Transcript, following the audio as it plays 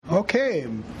Okay,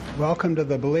 welcome to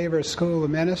the Believer's School of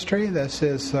Ministry. This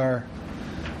is our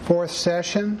fourth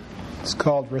session. It's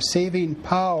called Receiving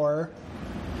Power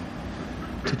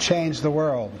to Change the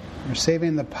World.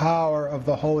 Receiving the power of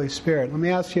the Holy Spirit. Let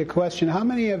me ask you a question. How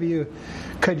many of you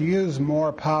could use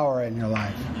more power in your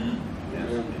life? Yes.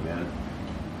 Amen.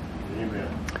 Amen.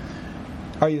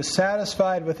 Are you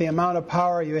satisfied with the amount of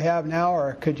power you have now,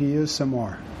 or could you use some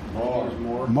more?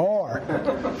 More.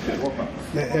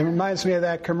 It reminds me of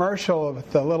that commercial with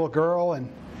the little girl and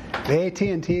the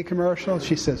AT&T commercial.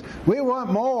 She says, "We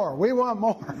want more. We want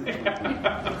more."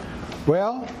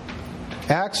 Well,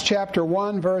 Acts chapter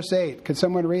 1, verse 8. Could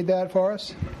someone read that for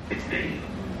us?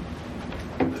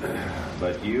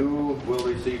 But you will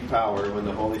receive power when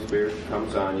the Holy Spirit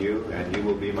comes on you, and you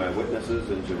will be my witnesses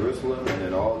in Jerusalem and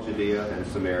in all Judea and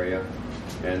Samaria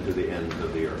and to the ends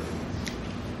of the earth.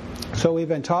 So we've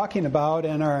been talking about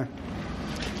in our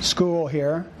school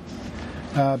here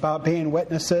about being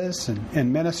witnesses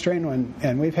and ministering.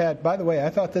 And we've had, by the way, I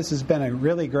thought this has been a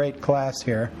really great class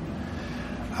here.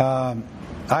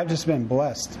 I've just been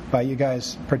blessed by you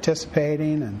guys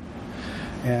participating,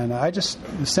 and I just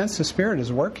sense the Spirit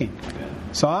is working.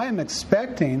 So I am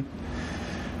expecting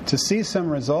to see some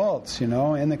results,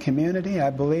 in the community. I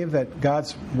believe that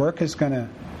God's work is going to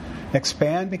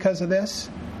expand because of this.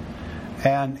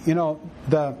 And,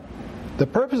 the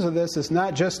purpose of this is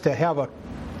not just to have a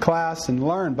class and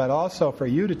learn, but also for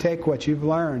you to take what you've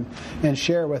learned and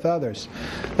share with others.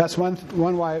 That's one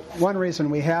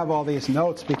reason we have all these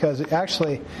notes, because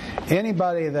actually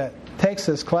anybody that takes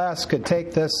this class could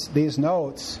take these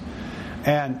notes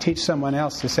and teach someone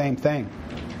else the same thing.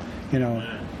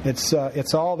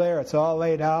 It's all there. It's all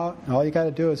laid out. All you got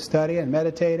to do is study and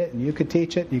meditate it, and you could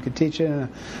teach it. You could teach it in a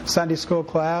Sunday school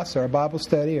class or a Bible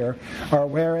study or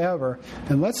wherever.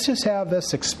 And let's just have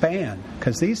this expand,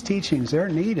 because these teachings, they're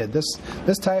needed.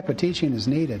 This type of teaching is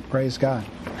needed. Praise God.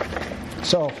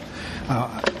 So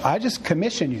I just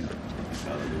commission you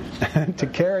to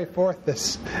carry forth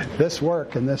this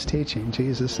work and this teaching in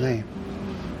Jesus' name.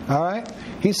 All right?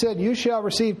 He said, "You shall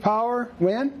receive power"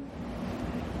 when?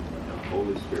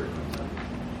 Holy Spirit.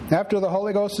 After the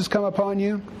Holy Ghost has come upon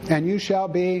you, and you shall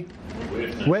be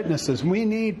witnesses. We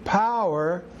need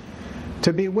power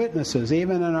to be witnesses.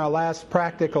 Even in our last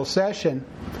practical session,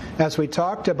 as we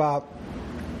talked about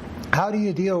how do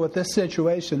you deal with this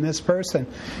situation, this person,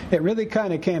 it really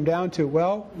kind of came down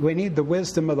to, we need the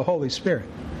wisdom of the Holy Spirit.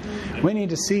 We need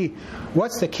to see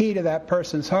what's the key to that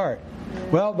person's heart.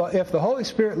 Well, if the Holy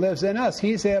Spirit lives in us,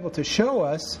 He's able to show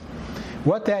us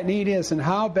what that need is and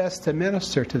how best to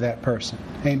minister to that person.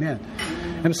 Amen.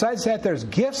 And besides that, there's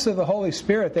gifts of the Holy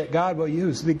Spirit that God will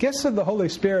use. The gifts of the Holy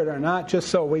Spirit are not just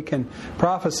so we can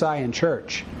prophesy in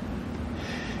church.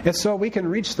 It's so we can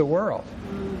reach the world.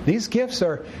 These gifts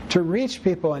are to reach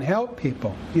people and help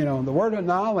people. The word of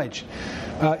knowledge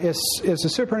is a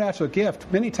supernatural gift.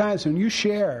 Many times when you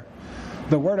share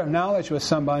the word of knowledge with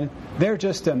someone, they're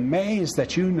just amazed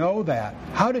that you know that.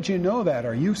 How did you know that?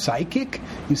 Are you psychic?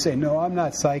 You say, "No, I'm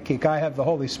not psychic. I have the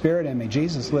Holy Spirit in me.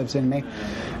 Jesus lives in me,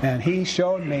 and He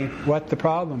showed me what the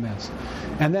problem is."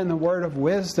 And then the word of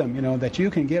wisdom, that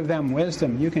you can give them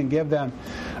wisdom. You can give them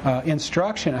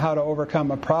instruction how to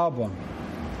overcome a problem.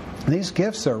 These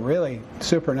gifts are really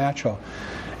supernatural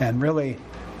and really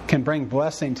can bring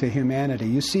blessing to humanity.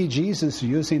 You see Jesus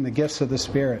using the gifts of the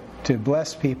Spirit to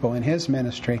bless people in His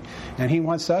ministry, and He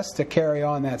wants us to carry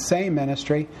on that same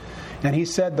ministry. And He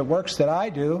said, "The works that I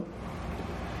do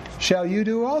shall you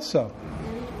do also,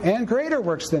 and greater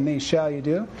works than these shall you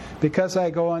do, because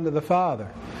I go unto the Father."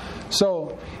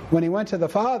 So when He went to the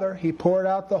Father, He poured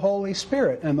out the Holy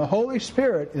Spirit, and the Holy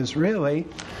Spirit is really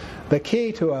the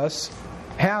key to us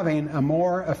having a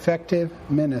more effective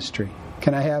ministry.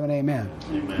 Can I have an amen?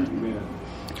 Amen.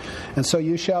 And so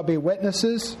you shall be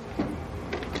witnesses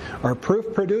or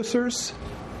proof producers.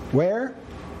 Where?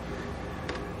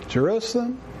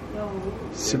 Jerusalem,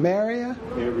 Samaria,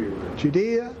 Everywhere.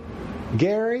 Judea,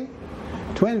 Gary,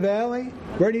 Twin Valley.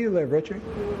 Where do you live, Richard?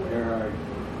 Gerhard.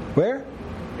 Where?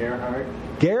 Gerhard.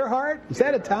 Gerhardt? Is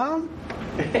that a town?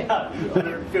 Yeah,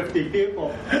 150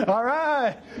 people. All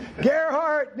right.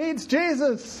 Gerhardt needs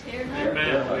Jesus.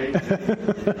 Gerhard. That's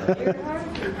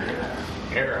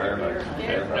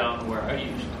down where I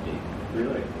used to be.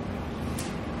 Really?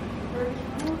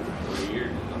 40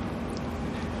 years ago.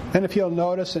 And if you'll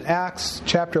notice in Acts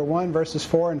chapter 1, verses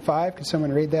 4 and 5, can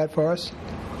someone read that for us?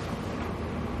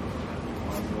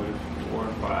 4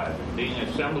 and 5. And being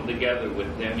assembled together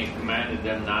with them, He commanded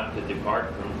them not to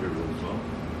depart from Jerusalem,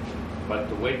 but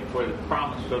to wait for the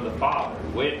promise of the Father,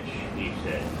 which, He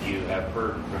said, you have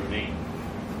heard from me.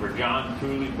 For John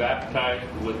truly baptized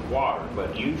with water,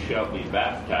 but you shall be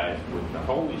baptized with the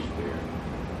Holy Spirit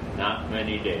not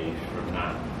many days from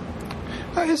now.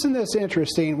 Now, isn't this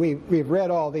interesting? We've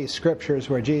read all these scriptures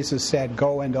where Jesus said,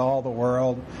 go into all the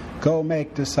world, go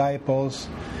make disciples.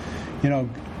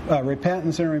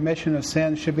 Repentance and remission of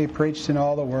sins should be preached in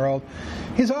all the world.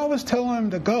 He's always telling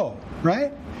them to go,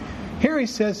 right? Here he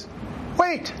says,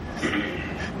 wait.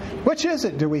 Which is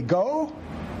it? Do we go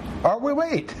or we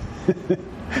wait?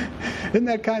 Isn't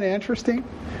that kind of interesting?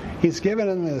 He's given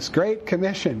them this great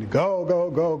commission. Go, go,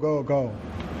 go, go, go.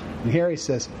 And here he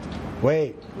says,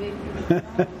 wait.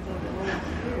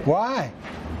 Why?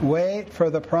 Wait for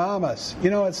the promise.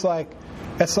 It's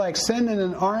like sending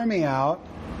an army out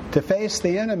to face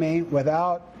the enemy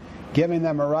without giving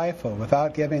them a rifle,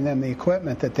 without giving them the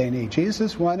equipment that they need.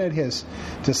 Jesus wanted his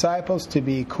disciples to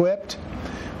be equipped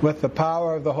with the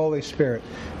power of the Holy Spirit.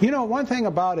 One thing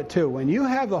about it too, when you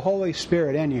have the Holy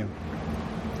Spirit in you,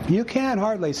 you can't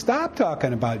hardly stop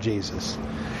talking about Jesus.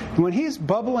 And when he's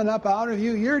bubbling up out of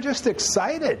you, you're just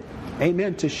excited,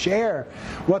 amen, to share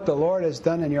what the Lord has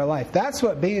done in your life. That's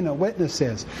what being a witness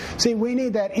is. See, we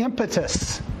need that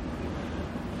impetus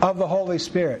of the Holy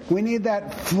Spirit. We need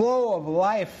that flow of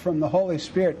life from the Holy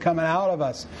Spirit coming out of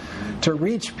us to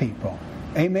reach people.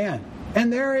 Amen.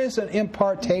 And there is an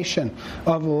impartation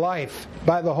of life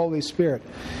by the Holy Spirit.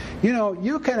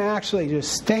 You can actually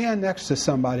just stand next to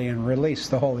somebody and release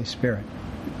the Holy Spirit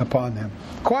upon them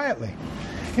quietly.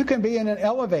 You can be in an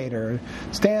elevator,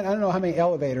 I don't know how many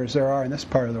elevators there are in this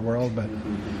part of the world, but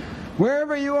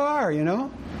wherever you are,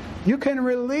 you can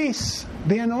release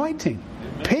the anointing.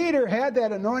 Peter had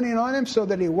that anointing on him so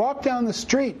that he walked down the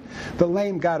street, the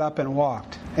lame got up and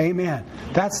walked. Amen.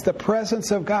 That's the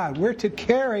presence of God. We're to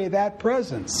carry that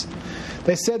presence.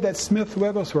 They said that Smith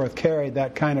Wigglesworth carried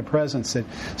that kind of presence. That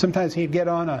sometimes he'd get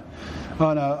on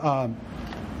a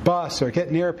bus or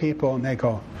get near people and they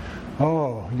go,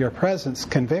 "Oh, your presence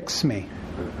convicts me."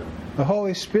 The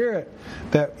Holy Spirit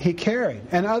that he carried.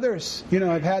 And others,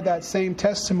 have had that same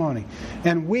testimony.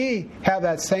 And we have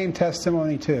that same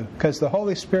testimony too, because the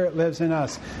Holy Spirit lives in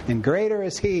us. And greater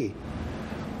is he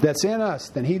that's in us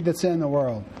than he that's in the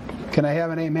world. Can I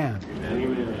have an amen?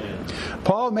 Amen.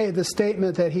 Paul made the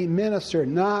statement that he ministered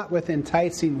not with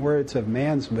enticing words of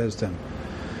man's wisdom,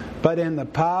 but in the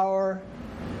power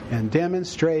and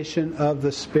demonstration of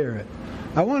the Spirit.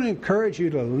 I want to encourage you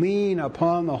to lean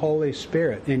upon the Holy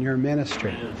Spirit in your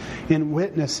ministry, in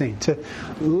witnessing, to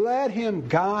let him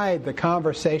guide the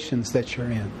conversations that you're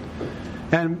in.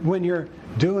 And when you're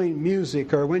doing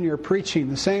music or when you're preaching,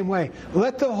 the same way,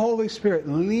 let the Holy Spirit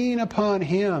lean upon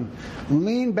him.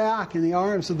 Lean back in the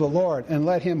arms of the Lord and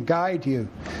let him guide you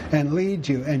and lead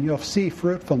you, and you'll see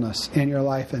fruitfulness in your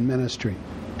life and ministry.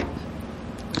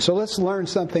 So let's learn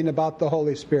something about the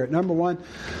Holy Spirit. Number one,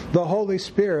 the Holy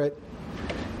Spirit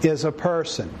is a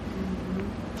person.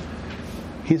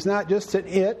 He's not just an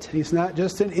it, he's not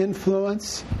just an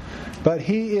influence, but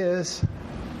he is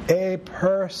a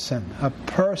person. A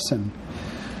person.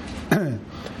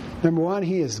 Number one,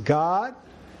 he is God.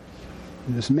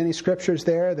 There's many scriptures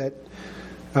there that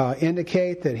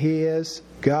indicate that he is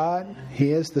God.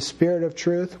 He is the Spirit of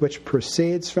truth which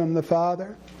proceeds from the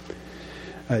Father.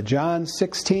 John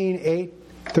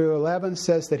 16:8-11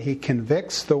 says that he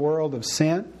convicts the world of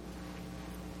sin.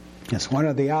 It's one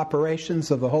of the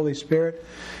operations of the Holy Spirit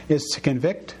is to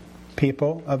convict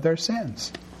people of their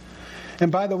sins.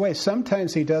 And by the way,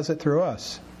 sometimes he does it through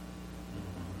us.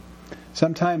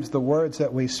 Sometimes the words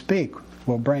that we speak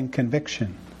will bring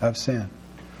conviction of sin.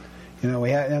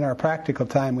 We had in our practical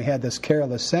time we had this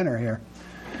careless sinner here.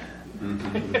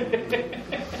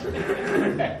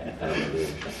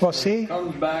 Well, see?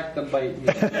 Comes back to bite me.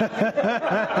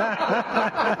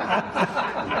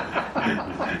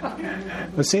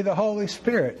 But see, the Holy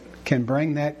Spirit can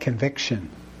bring that conviction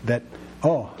that,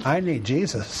 I need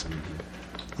Jesus.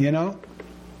 There's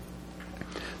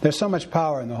so much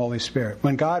power in the Holy Spirit.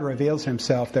 When God reveals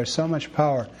himself, there's so much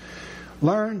power.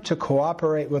 Learn to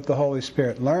cooperate with the Holy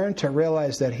Spirit. Learn to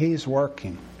realize that he's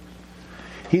working.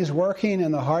 He's working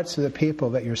in the hearts of the people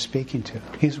that you're speaking to.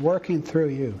 He's working through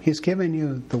you. He's giving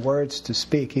you the words to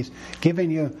speak. He's giving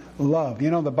you love.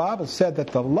 The Bible said that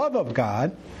the love of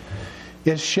God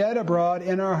is shed abroad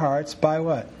in our hearts by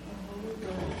what?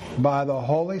 By the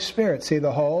Holy Spirit. See,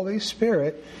 the Holy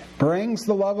Spirit brings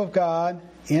the love of God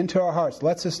into our hearts.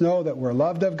 Lets us know that we're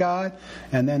loved of God,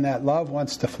 and then that love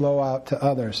wants to flow out to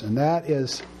others. And that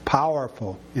is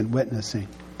powerful in witnessing.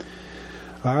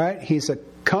 All right, he's a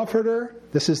comforter.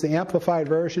 This is the Amplified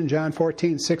Version. John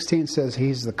 14:16 says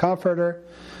he's the comforter,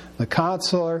 the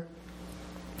counselor,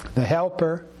 the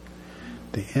helper,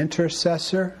 the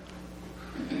intercessor,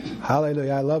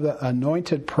 Hallelujah. I love the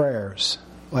anointed prayers,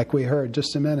 like we heard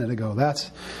just a minute ago.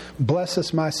 That's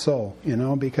blesses my soul,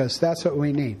 because that's what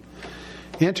we need.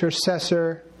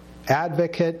 Intercessor,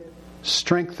 advocate,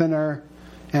 strengthener,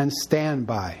 and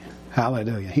standby.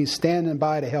 Hallelujah. He's standing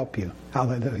by to help you.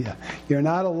 Hallelujah. You're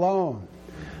not alone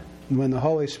when the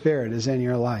Holy Spirit is in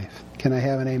your life. Can I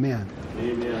have an amen?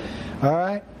 Amen. All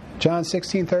right. John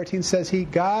 16:13 says He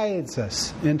guides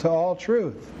us into all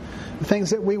truth. The things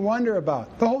that we wonder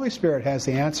about, the Holy Spirit has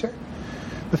the answer.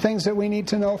 The things that we need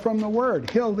to know from the Word,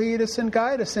 He'll lead us and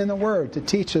guide us in the Word to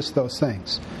teach us those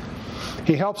things.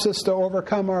 He helps us to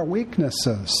overcome our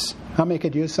weaknesses. How many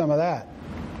could use some of that?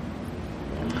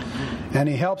 And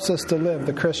He helps us to live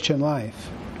the Christian life.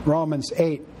 Romans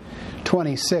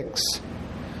 8:26.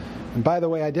 And by the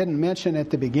way, I didn't mention at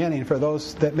the beginning, for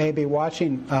those that may be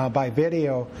watching by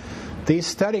video, these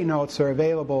study notes are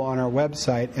available on our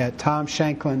website at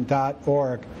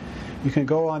tomshanklin.org. You can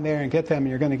go on there and get them, and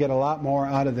you're going to get a lot more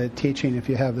out of the teaching if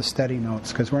you have the study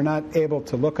notes, because we're not able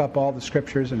to look up all the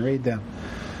scriptures and read them.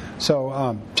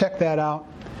 So check that out,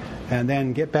 and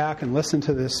then get back and listen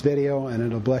to this video, and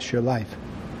it'll bless your life.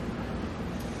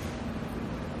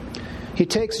 He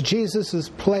takes Jesus'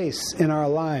 place in our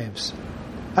lives.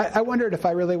 I wondered if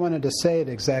I really wanted to say it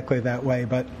exactly that way,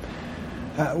 but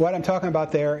what I'm talking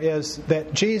about there is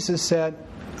that Jesus said,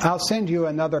 I'll send you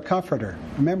another comforter.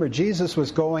 Remember, Jesus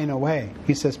was going away.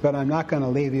 He says, but I'm not going to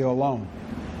leave you alone.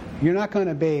 You're not going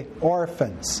to be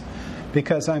orphans,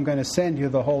 because I'm going to send you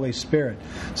the Holy Spirit.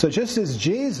 So just as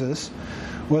Jesus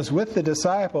was with the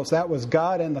disciples, that was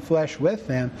God in the flesh with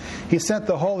them, He sent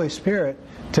the Holy Spirit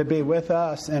to be with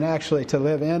us and actually to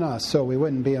live in us so we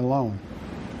wouldn't be alone.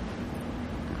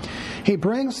 He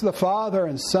brings the Father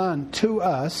and Son to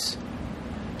us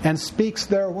and speaks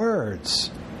their words.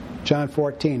 John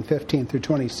 14:15 through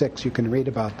 26, you can read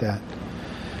about that.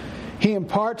 He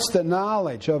imparts the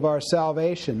knowledge of our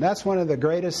salvation. That's one of the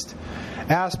greatest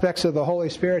aspects of the Holy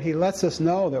Spirit. He lets us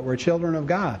know that we're children of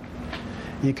God.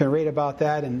 You can read about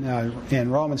that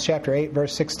in Romans chapter 8,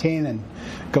 verse 16, and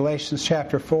Galatians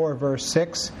chapter 4, verse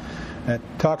 6. It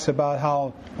talks about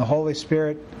how the Holy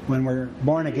Spirit, when we're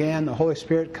born again, the Holy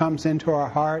Spirit comes into our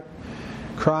heart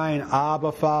crying,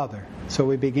 Abba, Father. So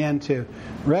we begin to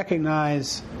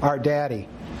recognize our Daddy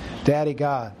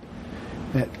God.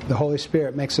 That the Holy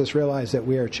Spirit makes us realize that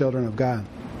we are children of God.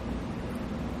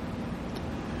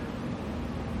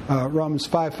 Romans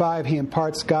 5:5, He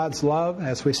imparts God's love.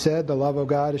 As we said, the love of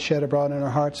God is shed abroad in our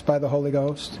hearts by the Holy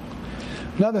Ghost.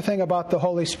 Another thing about the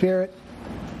Holy Spirit,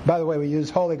 by the way, we use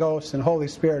Holy Ghost and Holy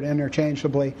Spirit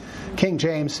interchangeably. King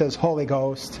James says Holy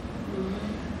Ghost.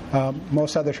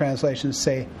 Most other translations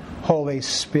say Holy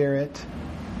Spirit.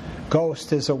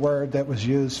 Ghost is a word that was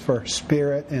used for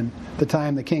spirit in the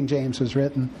time the King James was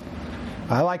written.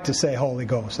 I like to say Holy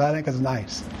Ghost. I think it's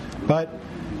nice. But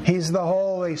He's the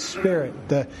Holy Spirit.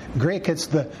 The Greek, it's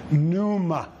the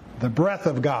pneuma, the breath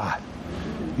of God.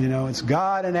 It's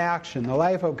God in action, the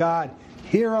life of God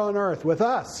here on earth with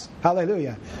us.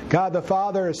 Hallelujah. God the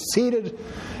Father is seated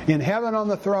in heaven on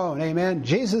the throne. Amen.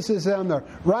 Jesus is on the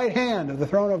right hand of the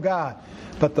throne of God.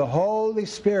 But the Holy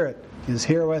Spirit is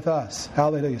here with us.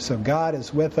 Hallelujah. So God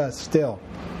is with us still.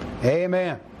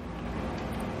 Amen.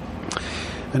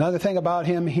 Another thing about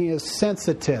Him, He is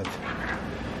sensitive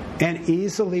and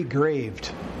easily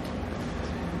grieved.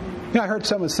 I heard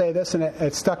someone say this, and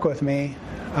it stuck with me.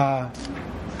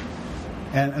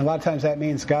 And a lot of times that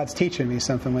means God's teaching me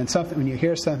something. When you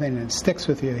hear something and it sticks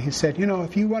with you, He said,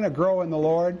 if you want to grow in the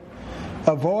Lord,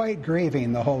 avoid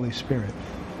grieving the Holy Spirit.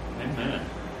 Amen.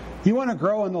 You want to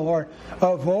grow in the Lord,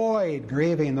 avoid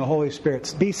grieving the Holy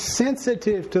Spirit. Be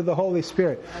sensitive to the Holy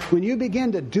Spirit. When you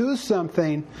begin to do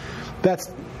something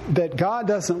that God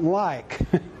doesn't like,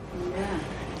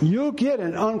 you'll get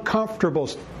an uncomfortable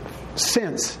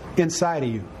sense inside of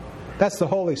you. That's the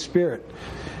Holy Spirit,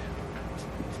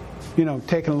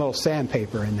 taking a little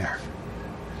sandpaper in there.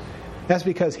 That's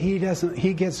because He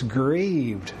gets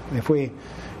grieved if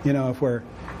we're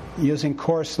using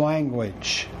coarse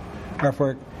language, or if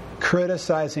we're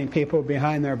criticizing people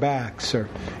behind their backs, or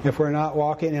if we're not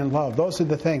walking in love. Those are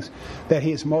the things that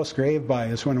He's most grieved by,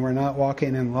 is when we're not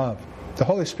walking in love. The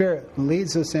Holy Spirit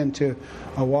leads us into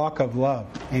a walk of love,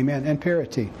 amen, and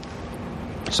purity.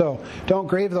 So don't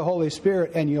grieve the Holy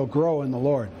Spirit, and you'll grow in the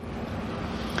Lord.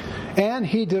 And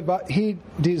He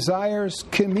desires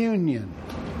communion,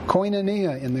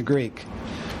 koinonia in the Greek.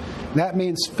 That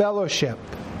means fellowship,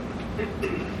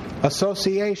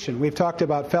 association. We've talked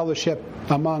about fellowship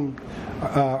among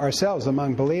ourselves,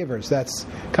 among believers. That's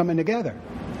coming together.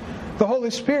 The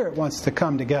Holy Spirit wants to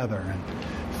come together and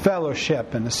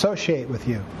fellowship and associate with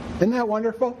you. Isn't that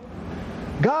wonderful?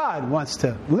 God wants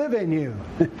to live in you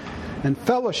and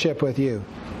fellowship with you.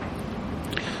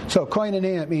 So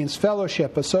koinonia means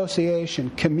fellowship, association,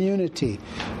 community,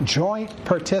 joint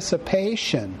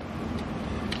participation,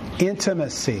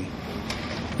 intimacy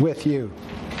with you.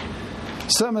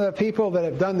 Some of the people that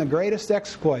have done the greatest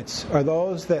exploits are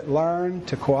those that learn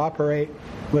to cooperate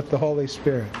with the Holy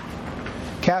Spirit.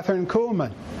 Catherine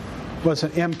Kuhlman was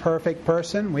an imperfect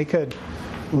person. We could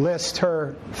list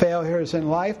her failures in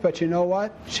life, but you know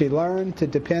what? She learned to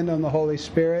depend on the Holy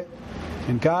Spirit,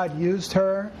 and God used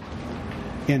her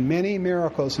in many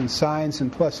miracles and signs,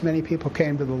 and plus many people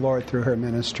came to the Lord through her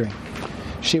ministry.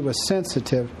 She was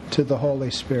sensitive to the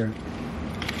Holy Spirit.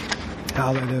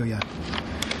 Hallelujah.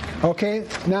 Okay,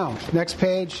 now, next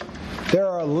page. There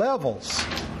are levels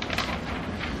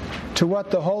to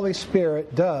what the Holy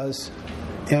Spirit does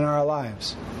in our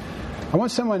lives. I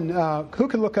want someone who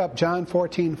can look up John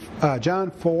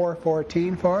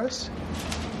 4:14 for us.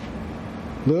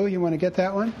 Lou, you want to get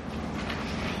that one?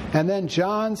 And then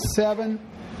John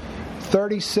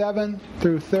 7:37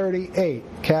 through 38.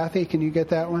 Kathy, can you get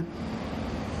that one?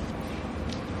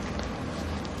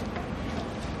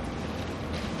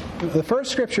 The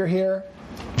first scripture here,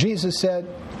 Jesus said,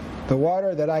 "The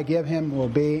water that I give him will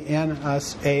be in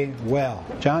us a well."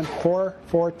 John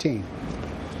 4:14.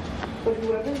 But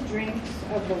whoever drinks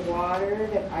of the water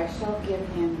that I shall give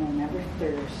him will never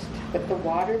thirst. But the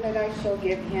water that I shall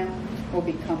give him will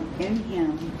become in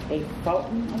him a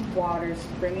fountain of water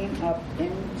springing up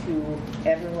into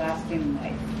everlasting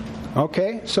life.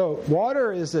 Okay, so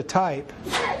water is a type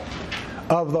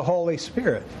of the Holy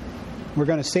Spirit. We're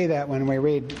going to see that when we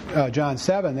read John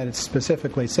 7, that it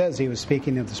specifically says he was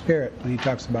speaking of the Spirit when he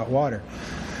talks about water.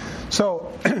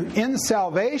 So, in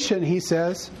salvation, he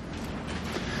says,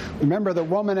 remember the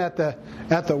woman at the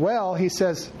well, he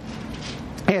says,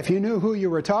 hey, if you knew who you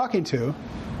were talking to,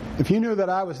 if you knew that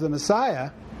I was the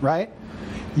Messiah, right,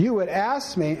 you would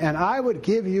ask me and I would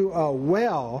give you a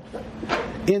well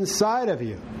inside of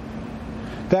you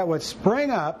that would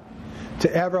spring up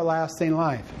to everlasting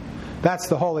life. That's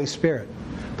the Holy Spirit.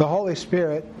 The Holy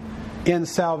Spirit in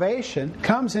salvation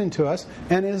comes into us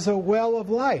and is a well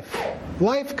of life.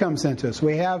 Life comes into us.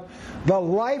 We have the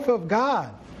life of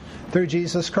God through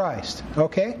Jesus Christ.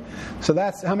 Okay? So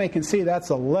that's, how many can see that's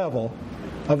a level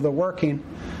of the working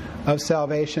of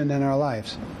salvation in our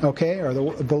lives. Okay? Or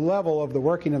the level of the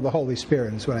working of the Holy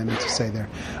Spirit is what I meant to say there.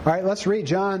 All right, let's read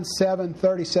John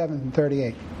 7:37 and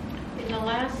 38. In the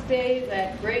last day,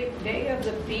 that great day of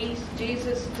the feast,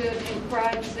 Jesus stood and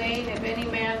cried, saying, If any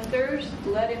man thirst,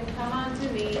 let him come unto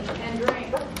me and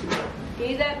drink.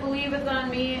 He that believeth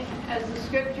on me, as the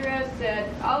Scripture has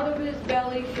said, out of his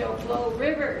belly shall flow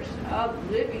rivers of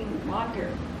living water.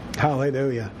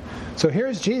 Hallelujah. So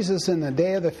here's Jesus in the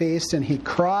day of the feast, and he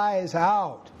cries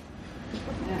out,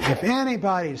 If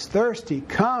anybody's thirsty,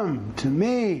 come to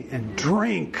me and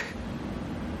drink.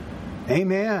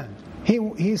 Amen.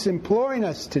 He's imploring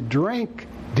us to drink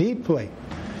deeply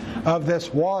of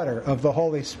this water of the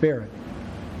Holy Spirit.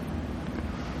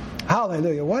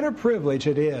 Hallelujah. What a privilege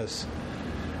it is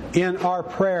in our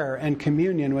prayer and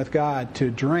communion with God to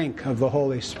drink of the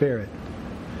Holy Spirit.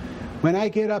 When I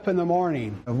get up in the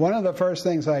morning, one of the first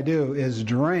things I do is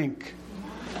drink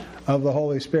of the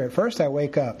Holy Spirit. First I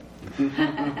wake up.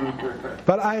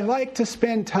 But I like to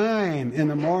spend time in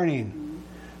the morning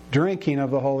drinking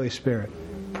of the Holy Spirit.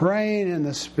 Praying in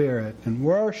the Spirit and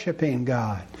worshiping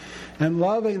God and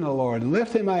loving the Lord and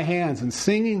lifting my hands and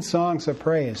singing songs of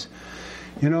praise.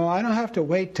 You know, I don't have to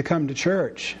wait to come to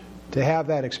church to have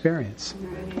that experience.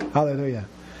 Hallelujah.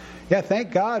 Yeah,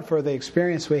 thank God for the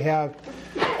experience we have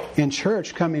in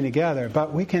church coming together,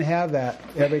 but we can have that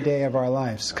every day of our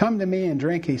lives. Come to me and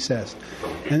drink, he says.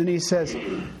 And then he says,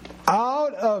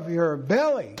 out of your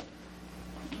belly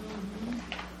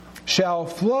shall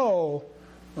flow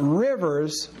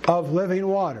rivers of living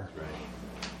water.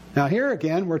 Now here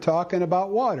again, we're talking about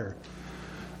water.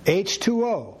 H2O.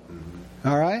 All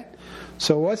right?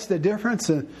 So what's the difference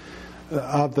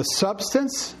of the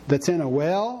substance that's in a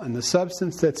well and the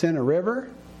substance that's in a river?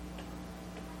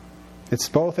 It's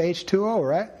both H2O,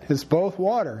 right? It's both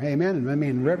water. Amen. I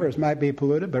mean, rivers might be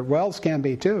polluted, but wells can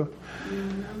be too.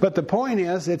 But the point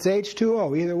is, it's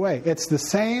H2O either way. It's the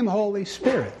same Holy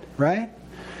Spirit, right?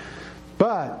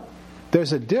 But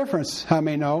there's a difference, how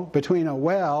many know, between a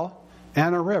well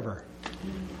and a river.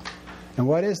 And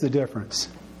what is the difference?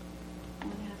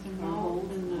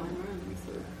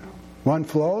 One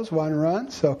flows, one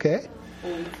runs, okay.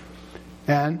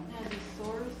 And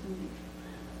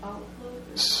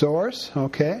source,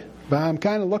 okay. But I'm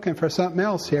kind of looking for something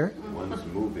else here. One's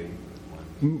moving.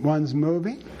 one's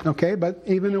moving, okay, but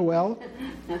even a well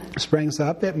springs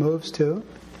up, it moves too.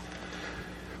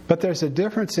 But there's a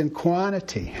difference in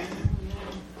quantity.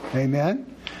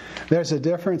 Amen? There's a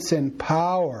difference in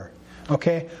power.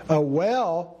 Okay? A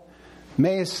well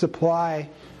may supply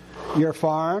your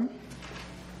farm.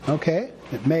 Okay?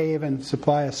 It may even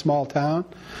supply a small town.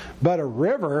 But a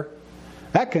river,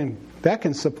 that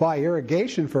can supply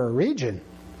irrigation for a region.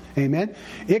 Amen?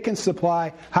 It can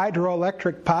supply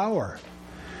hydroelectric power.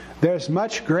 There's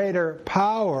much greater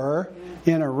power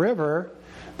in a river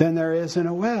than there is in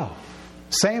a well.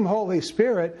 Same Holy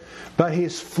Spirit, but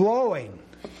He's flowing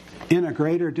in a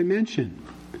greater dimension.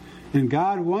 And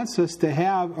God wants us to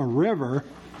have a river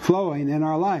flowing in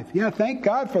our life. Yeah, thank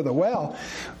God for the well.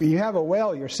 You have a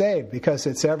well, you're saved because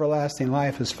its everlasting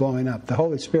life is flowing up. The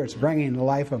Holy Spirit's bringing the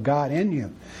life of God in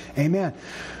you. Amen.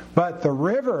 But the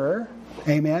river,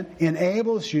 amen,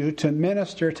 enables you to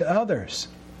minister to others.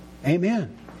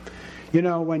 Amen. You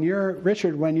know, when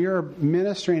you're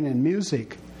ministering in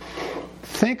music,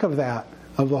 think of that,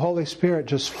 of the Holy Spirit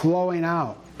just flowing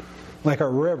out like a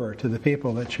river to the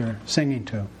people that you're singing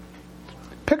to.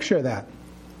 Picture that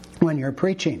when you're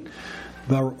preaching,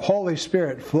 the Holy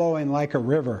Spirit flowing like a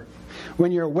river.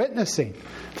 When you're witnessing,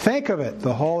 think of it,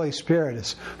 the Holy Spirit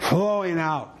is flowing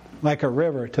out like a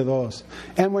river to those.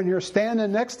 And when you're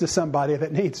standing next to somebody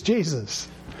that needs Jesus,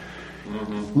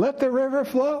 let the river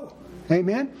flow.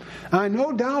 Amen?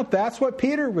 No doubt that's what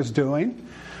Peter was doing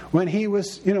when he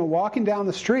was, walking down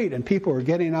the street and people were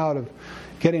getting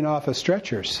off of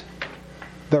stretchers.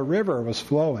 The river was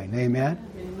flowing. Amen?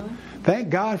 Thank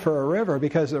God for a river,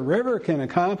 because a river can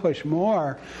accomplish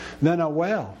more than a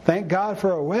well. Thank God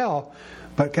for a well,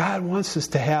 but God wants us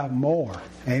to have more.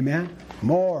 Amen?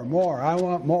 More. I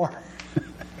want more.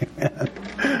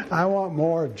 Amen. I want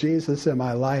more of Jesus in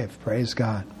my life. Praise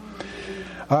God.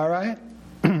 All right?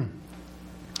 And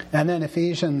then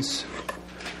Ephesians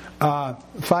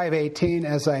 5:18,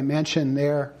 as I mentioned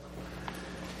there,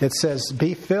 it says,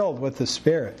 be filled with the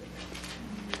Spirit,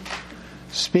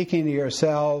 speaking to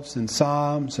yourselves in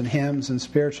psalms and hymns and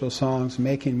spiritual songs,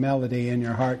 making melody in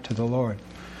your heart to the Lord.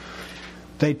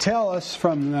 They tell us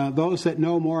from those that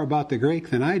know more about the Greek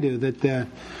than I do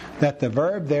that the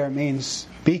verb there means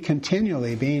be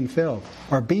continually being filled,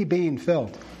 or be being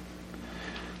filled.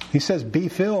 He says be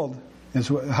filled is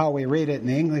how we read it in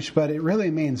English, but it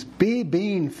really means be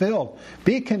being filled.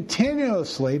 Be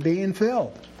continuously being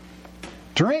filled.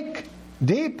 Drink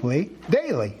deeply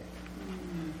daily.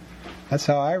 That's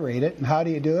how I read it. And how do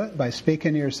you do it? By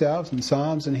speaking to yourselves in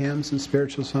psalms and hymns and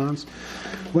spiritual songs.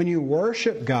 When you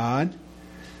worship God,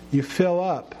 you fill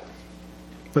up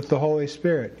with the Holy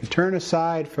Spirit. You turn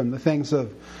aside from the things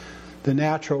of the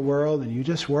natural world and you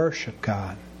just worship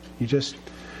God. You just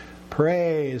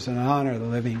praise and honor the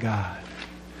living God.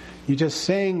 You just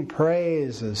sing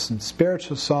praises and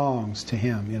spiritual songs to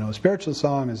Him. A spiritual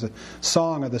song is a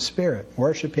song of the Spirit,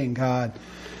 worshiping God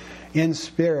in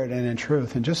spirit and in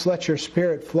truth. And just let your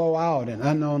spirit flow out in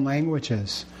unknown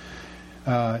languages,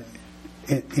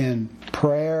 in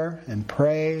prayer and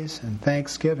praise and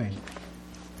thanksgiving.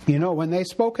 When they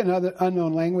spoke in other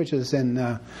unknown languages in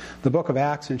the book of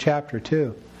Acts in chapter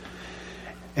 2,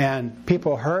 and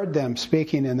people heard them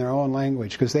speaking in their own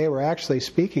language, because they were actually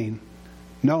speaking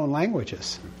known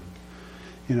languages.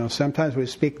 Sometimes we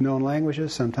speak known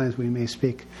languages, sometimes we may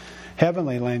speak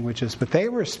heavenly languages, but they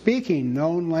were speaking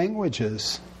known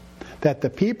languages that the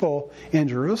people in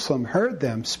Jerusalem heard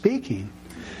them speaking.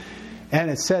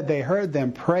 And it said they heard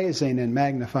them praising and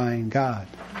magnifying God.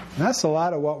 And that's a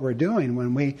lot of what we're doing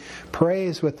when we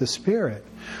praise with the Spirit.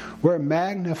 We're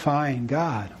magnifying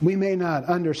God. We may not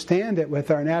understand it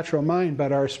with our natural mind,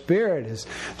 but our spirit is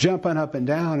jumping up and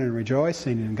down and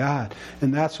rejoicing in God.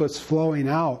 And that's what's flowing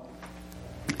out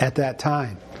at that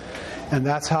time. And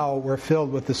that's how we're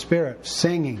filled with the Spirit,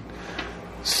 singing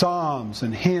psalms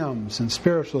and hymns and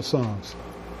spiritual songs.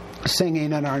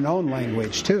 Singing in our known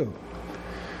language too.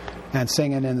 And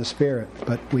singing in the Spirit.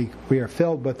 But we are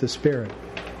filled with the Spirit.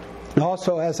 And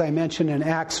also, as I mentioned in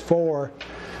Acts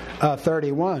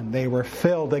 4:31, they were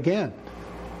filled again.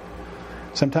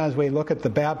 Sometimes we look at the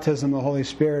baptism of the Holy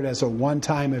Spirit as a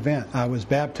one-time event. I was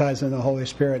baptized in the Holy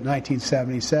Spirit in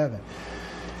 1977.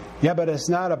 Yeah, but it's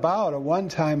not about a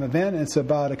one-time event. It's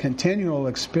about a continual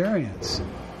experience.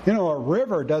 A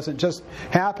river doesn't just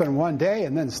happen one day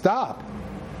and then stop.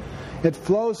 It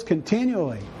flows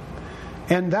continually.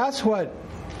 And that's what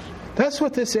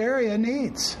this area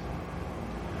needs.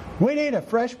 We need a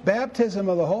fresh baptism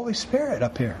of the Holy Spirit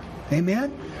up here.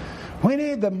 Amen? We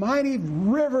need the mighty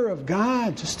river of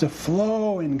God just to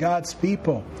flow in God's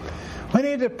people. We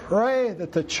need to pray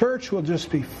that the church will just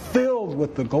be filled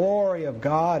with the glory of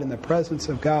God and the presence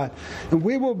of God. And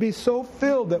we will be so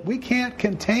filled that we can't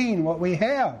contain what we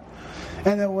have.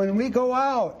 And that when we go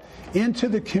out into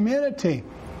the community,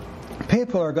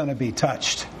 people are going to be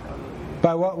touched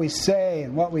by what we say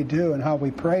and what we do and how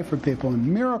we pray for people. And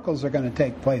miracles are going to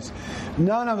take place.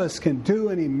 None of us can do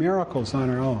any miracles on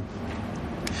our own.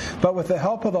 But with the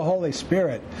help of the Holy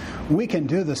Spirit, we can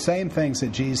do the same things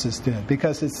that Jesus did,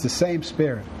 because it's the same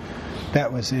Spirit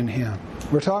that was in Him.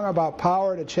 We're talking about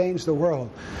power to change the world.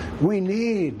 We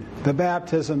need the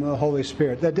baptism of the Holy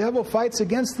Spirit. The devil fights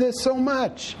against this so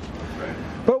much,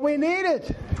 but we need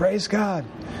it. Praise God.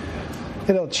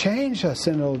 It'll change us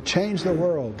and it'll change the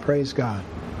world. Praise God.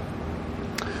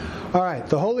 All right,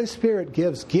 the Holy Spirit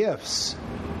gives gifts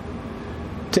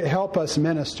to help us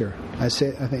minister. I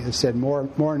think I said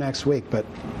more next week, but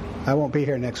I won't be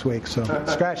here next week, so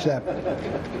scratch that.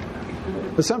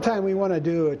 But sometime we want to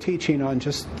do a teaching on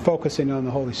just focusing on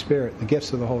the Holy Spirit, the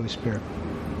gifts of the Holy Spirit.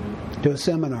 Do a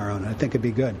seminar on it. I think it'd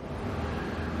be good.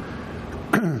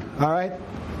 All right?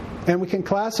 And we can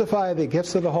classify the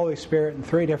gifts of the Holy Spirit in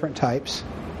 3 different types.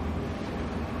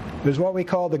 There's what we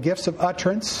call the gifts of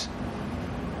utterance,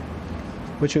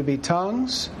 which would be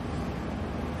tongues,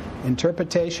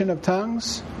 interpretation of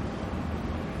tongues,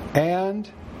 and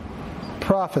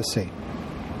prophecy.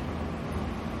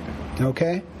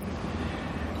 Okay?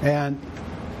 And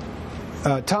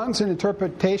tongues and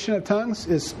interpretation of tongues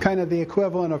is kind of the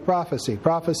equivalent of prophecy.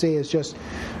 Prophecy is just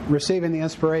receiving the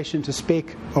inspiration to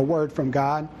speak a word from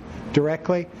God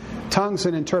directly. Tongues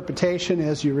and interpretation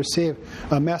is you receive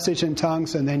a message in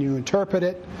tongues and then you interpret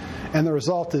it, and the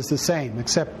result is the same,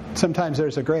 except sometimes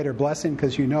there's a greater blessing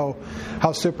because you know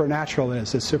how supernatural it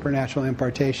is. It's supernatural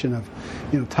impartation of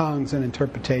tongues and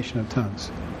interpretation of tongues.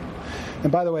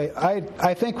 And by the way,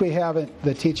 I think we have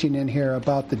the teaching in here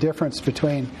about the difference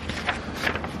between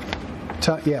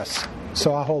yes.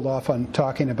 So I'll hold off on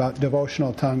talking about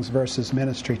devotional tongues versus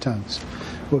ministry tongues.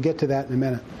 We'll get to that in a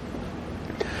minute.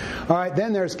 All right,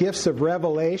 then there's gifts of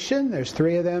revelation. There's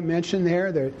 3 of them mentioned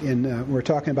there. We're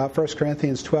talking about 1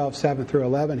 Corinthians 12, 7 through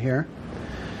 11 here.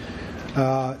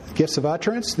 Gifts of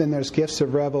utterance. Then there's gifts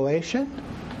of revelation.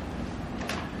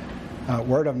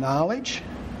 Word of knowledge.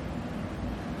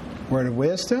 Word of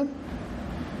wisdom.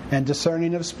 And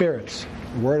discerning of spirits.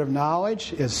 The word of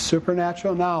knowledge is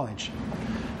supernatural knowledge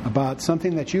about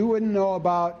something that you wouldn't know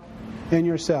about in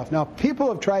yourself. Now, people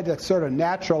have tried to sort of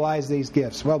naturalize these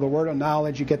gifts. Well, the word of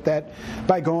knowledge, you get that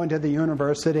by going to the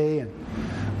university, and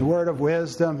the word of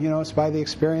wisdom, it's by the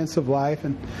experience of life,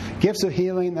 and gifts of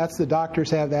healing, that's the doctors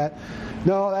have that.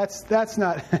 No, that's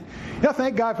not.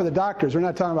 Thank God for the doctors. We're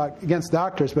not talking about against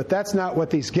doctors, but that's not what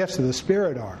these gifts of the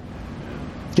Spirit are.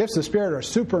 Gifts of the Spirit are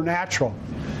supernatural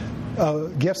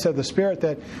gifts of the Spirit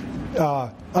that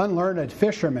unlearned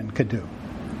fishermen could do.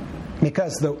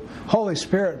 Because the Holy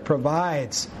Spirit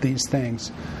provides these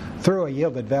things through a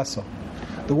yielded vessel.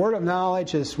 The word of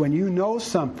knowledge is when you know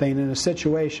something in a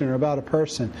situation or about a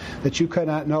person that you could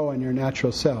not know in your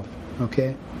natural self.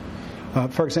 Okay?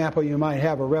 For example, you might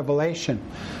have a revelation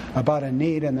about a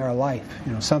need in their life.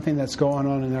 Something that's going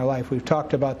on in their life. We've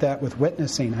talked about that with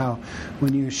witnessing, how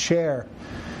when you share,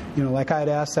 like I'd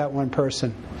asked that one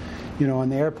person, on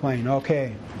the airplane,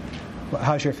 okay,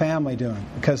 how's your family doing?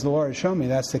 Because the Lord has shown me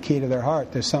that's the key to their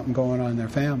heart. There's something going on in their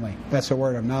family. That's a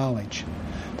word of knowledge.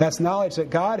 That's knowledge that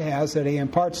God has that He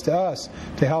imparts to us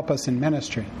to help us in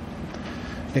ministry.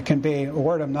 It can be a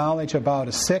word of knowledge about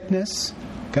a sickness.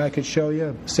 God could show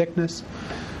you a sickness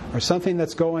or something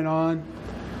that's going on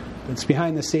that's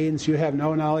behind the scenes. You have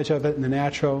no knowledge of it in the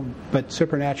natural, but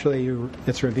supernaturally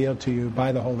it's revealed to you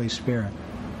by the Holy Spirit.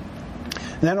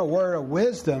 And then a word of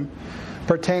wisdom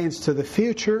pertains to the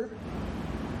future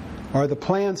or the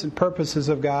plans and purposes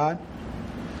of God.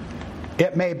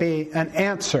 It may be an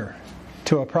answer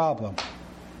to a problem.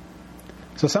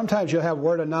 So sometimes you'll have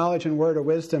word of knowledge and word of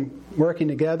wisdom working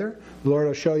together. The Lord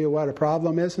will show you what a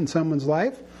problem is in someone's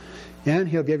life, and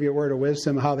He'll give you a word of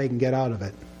wisdom how they can get out of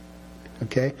it.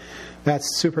 Okay?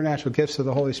 That's supernatural gifts of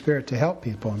the Holy Spirit to help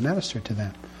people and minister to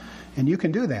them. And you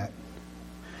can do that.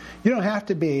 You don't have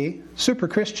to be super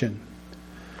Christian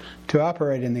to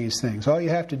operate in these things. All you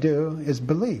have to do is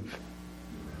believe.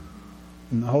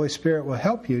 And the Holy Spirit will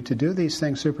help you to do these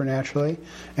things supernaturally,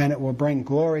 and it will bring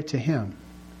glory to Him.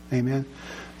 Amen.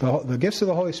 The gifts of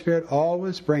the Holy Spirit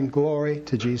always bring glory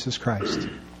to Jesus Christ.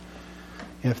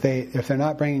 If they're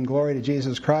not bringing glory to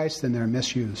Jesus Christ, then they're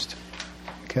misused.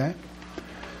 Okay?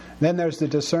 Then there's the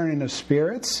discerning of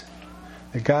spirits.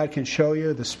 That God can show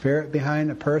you the spirit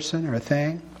behind a person or a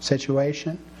thing,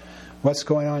 situation, what's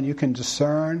going on. You can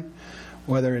discern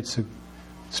whether it's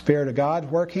Spirit of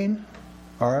God working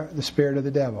or the spirit of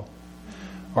the devil.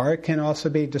 Or it can also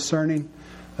be discerning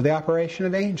of the operation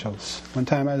of angels. One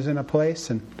time I was in a place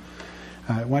and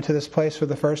I went to this place for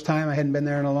the first time. I hadn't been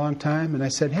there in a long time. And I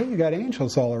said, hey, you got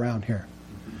angels all around here.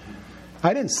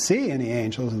 I didn't see any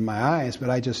angels in my eyes, but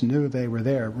I just knew they were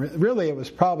there. Really, it was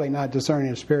probably not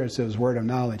discerning of spirits. It was word of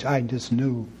knowledge. I just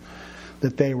knew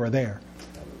that they were there.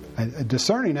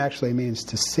 Discerning actually means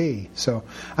to see. So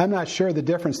I'm not sure the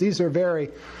difference. These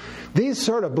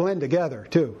sort of blend together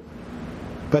too.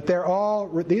 But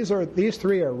these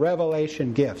three are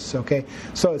revelation gifts, okay?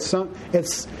 So it's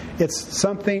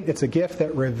something, it's a gift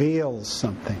that reveals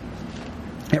something.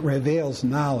 It reveals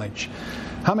knowledge.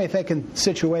 How many think in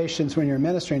situations when you're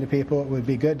ministering to people it would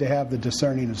be good to have the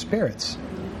discerning of spirits?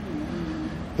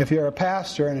 If you're a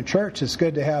pastor in a church, it's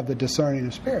good to have the discerning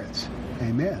of spirits.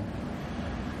 Amen.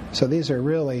 So these are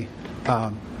really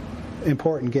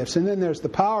important gifts. And then there's the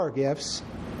power gifts,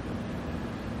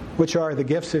 which are the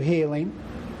gifts of healing.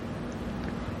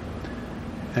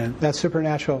 And that's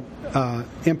supernatural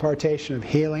impartation of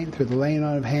healing through the laying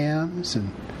on of hands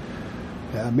and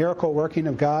miracle working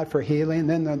of God for healing.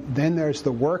 Then there's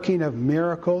the working of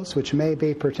miracles, which may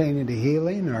be pertaining to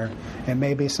healing, or it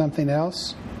may be something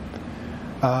else.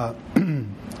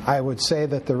 I would say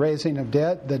that the raising of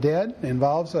the dead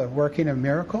involves a working of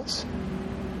miracles.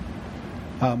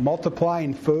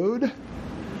 Multiplying food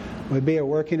would be a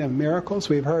working of miracles.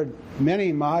 We've heard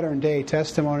many modern day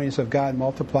testimonies of God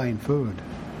multiplying food.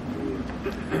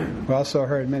 We also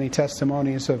heard many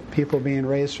testimonies of people being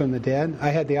raised from the dead. I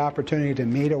had the opportunity to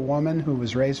meet a woman who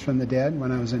was raised from the dead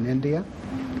when I was in India.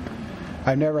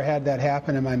 I've never had that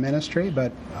happen in my ministry,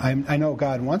 but I know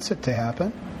God wants it to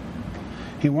happen.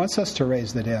 He wants us to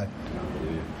raise the dead.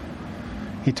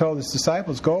 He told His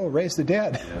disciples, go raise the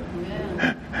dead.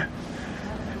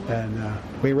 And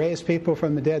we raise people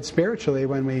from the dead spiritually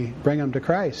when we bring them to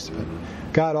Christ. But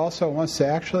God also wants to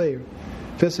actually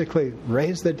physically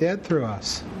raise the dead through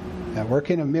us.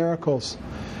 Working of miracles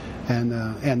and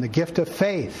the gift of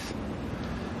faith.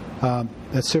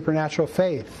 That's supernatural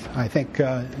faith. I think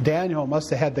Daniel must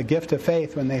have had the gift of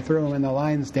faith when they threw him in the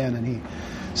lion's den and he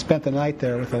spent the night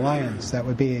there with the lions. That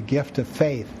would be a gift of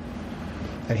faith,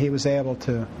 that he was able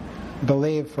to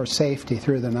believe for safety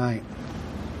through the night.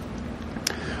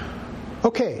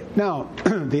 Okay, now,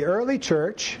 the early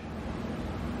church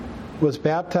was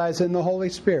baptized in the Holy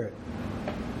Spirit.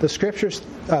 The Scriptures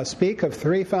speak of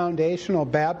 3 foundational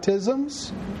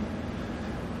baptisms.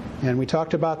 And we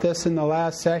talked about this in the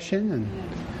last session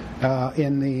and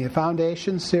in the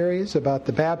Foundation series about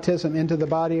the baptism into the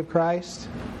body of Christ.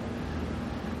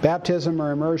 Baptism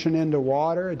or immersion into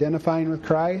water, identifying with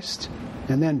Christ.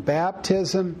 And then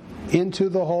baptism into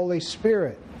the Holy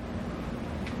Spirit.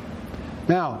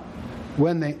 Now,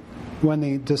 when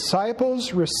the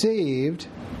disciples received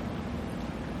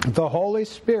the Holy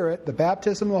Spirit, the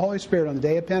baptism of the Holy Spirit on the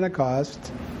day of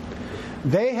Pentecost,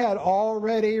 they had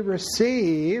already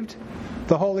received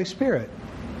the Holy Spirit.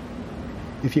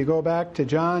 If you go back to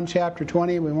John chapter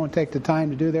 20, we won't take the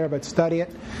time to do there, but study it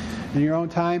in your own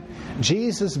time.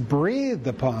 Jesus breathed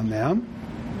upon them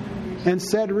and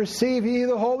said, receive ye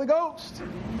the Holy Ghost.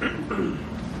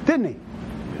 Didn't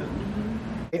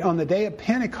He? On the day of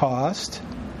Pentecost,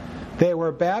 they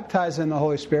were baptized in the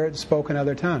Holy Spirit and spoke in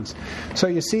other tongues. So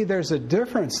you see there's a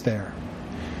difference there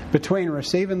between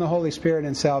receiving the Holy Spirit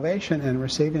in salvation and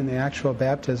receiving the actual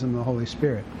baptism of the Holy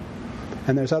Spirit.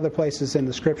 And there's other places in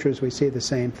the Scriptures we see the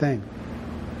same thing.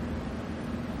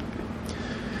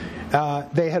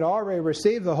 They had already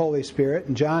received the Holy Spirit.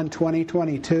 In John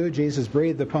 20:22, Jesus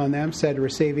breathed upon them, said,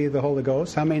 receive ye the Holy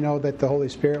Ghost. How many know that the Holy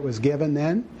Spirit was given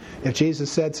then, if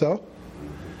Jesus said so?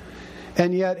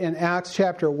 And yet in Acts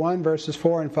chapter 1, verses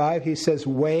 4 and 5, he says,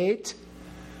 wait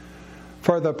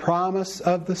for the promise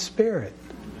of the Spirit.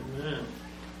 Amen.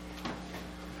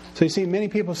 So you see, many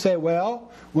people say,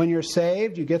 well, when you're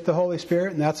saved, you get the Holy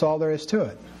Spirit, and that's all there is to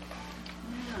it.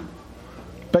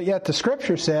 But yet the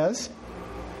Scripture says,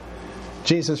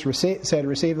 Jesus said,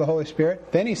 receive the Holy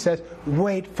Spirit. Then he says,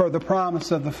 wait for the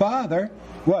promise of the Father.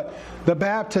 What? The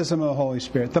baptism of the Holy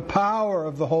Spirit. The power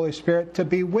of the Holy Spirit to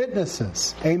be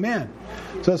witnesses. Amen.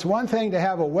 So it's one thing to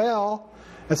have a well.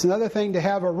 It's another thing to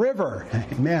have a river.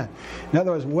 Amen. In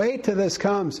other words, wait till this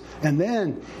comes, and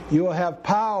then you will have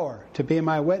power to be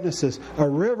my witnesses. A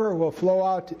river will flow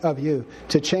out of you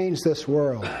to change this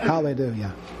world.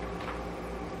 Hallelujah.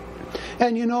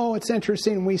 And you know, it's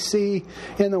interesting, we see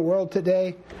in the world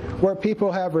today where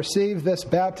people have received this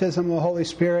baptism of the Holy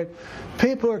Spirit,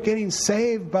 people are getting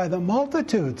saved by the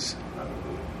multitudes.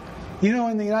 You know,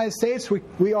 in the United States,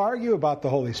 we argue about the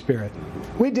Holy Spirit.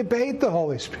 We debate the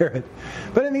Holy Spirit.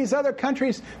 But in these other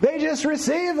countries, they just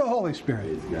receive the Holy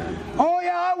Spirit. Oh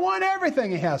yeah, I want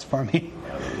everything He has for me.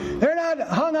 They're not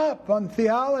hung up on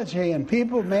theology and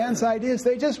man's ideas.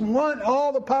 They just want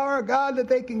all the power of God that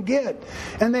they can get.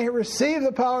 And they receive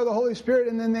the power of the Holy Spirit,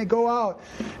 and then they go out.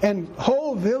 And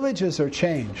whole villages are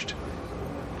changed.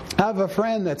 I have a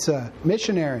friend that's a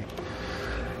missionary.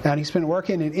 And he's been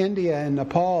working in India and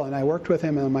Nepal, and I worked with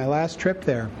him on my last trip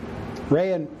there.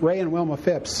 Ray and Wilma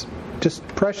Phipps, just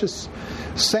precious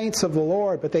saints of the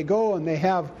Lord, but they go and they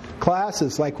have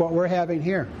classes like what we're having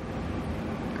here.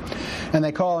 And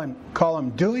they call them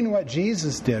Doing What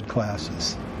Jesus Did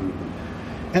classes.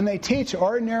 And they teach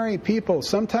ordinary people.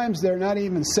 Sometimes they're not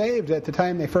even saved at the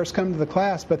time they first come to the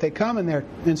class, but they come and they're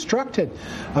instructed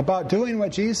about doing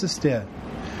what Jesus did.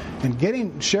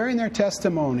 And sharing their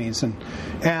testimonies and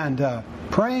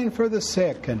praying for the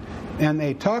sick, and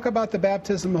they talk about the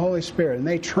baptism of the Holy Spirit, and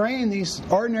they train these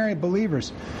ordinary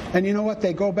believers. And you know what?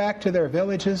 They go back to their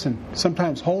villages, and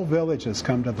sometimes whole villages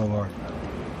come to the Lord.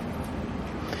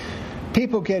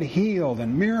 People get healed,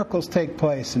 and miracles take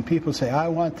place, and people say, I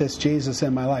want this Jesus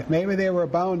in my life. Maybe they were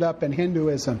bound up in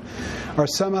Hinduism or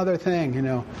some other thing, you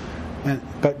know.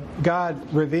 But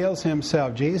God reveals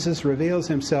Himself. Jesus reveals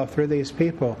Himself through these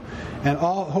people. And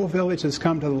whole villages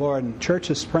come to the Lord, and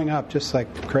churches spring up just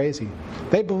like crazy.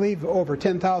 They believe over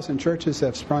 10,000 churches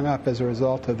have sprung up as a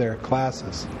result of their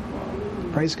classes.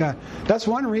 Praise God. That's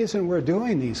one reason we're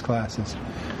doing these classes.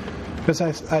 Because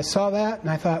I saw that and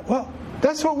I thought, well,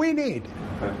 that's what we need.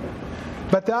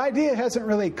 But the idea hasn't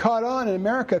really caught on in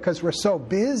America because we're so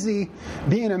busy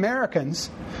being Americans.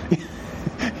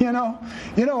 You know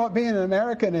what being an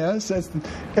American is?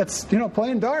 It's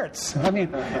playing darts. I mean,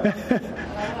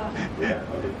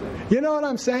 you know what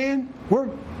I'm saying?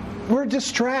 We're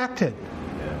distracted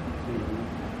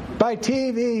by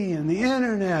TV and the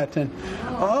internet, and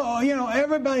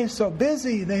everybody's so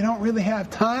busy they don't really have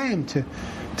time to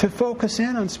focus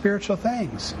in on spiritual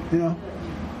things.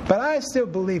 But I still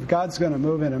believe God's going to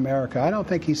move in America. I don't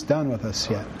think He's done with us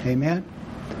yet. Amen.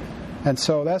 And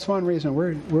so that's one reason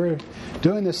we're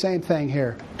doing the same thing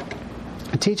here.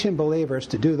 Teaching believers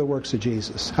to do the works of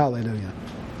Jesus. Hallelujah.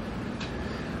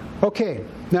 Okay,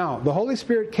 now the Holy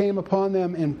Spirit came upon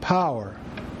them in power.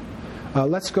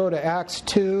 Let's go to Acts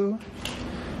 2.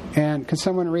 And can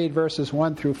someone read verses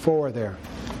 1 through 4 there?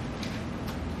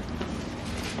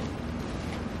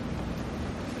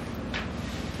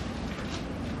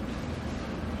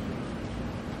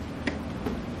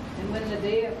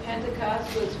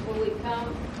 Pentecost was fully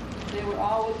come. They were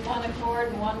all with one accord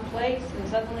in one place, and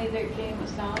suddenly there came a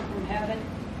sound from heaven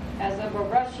as of a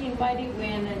rushing mighty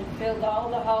wind, and filled all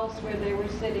the house where they were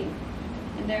sitting.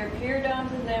 And there appeared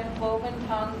unto them cloven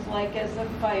tongues like as of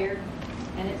fire,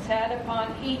 and it sat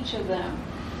upon each of them.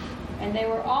 And they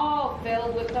were all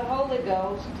filled with the Holy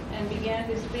Ghost, and began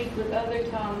to speak with other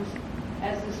tongues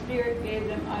as the Spirit gave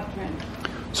them utterance.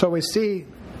 So we see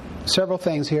several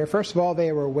things here. First of all,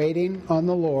 they were waiting on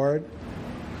the Lord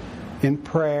in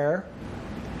prayer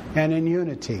and in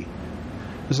unity.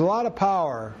 There's a lot of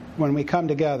power when we come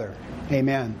together.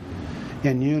 Amen.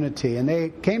 In unity. And they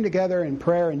came together in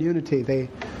prayer and unity. They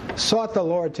sought the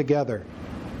Lord together.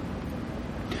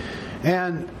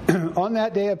 And on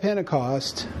that day of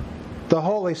Pentecost, the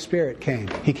Holy Spirit came.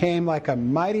 He came like a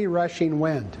mighty rushing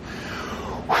wind.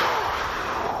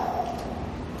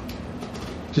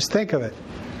 Just think of it.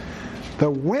 The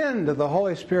wind of the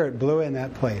Holy Spirit blew in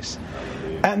that place.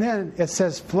 And then it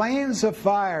says flames of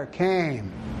fire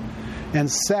came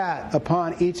and sat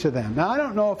upon each of them. Now I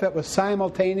don't know if it was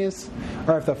simultaneous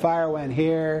or if the fire went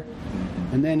here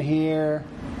and then here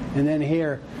and then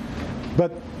here.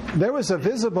 But there was a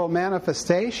visible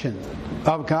manifestation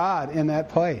of God in that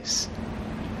place.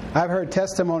 I've heard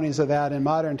testimonies of that in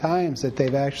modern times, that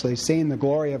they've actually seen the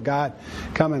glory of God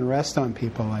come and rest on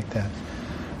people like that.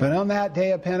 But on that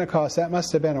day of Pentecost, that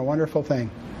must have been a wonderful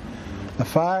thing. The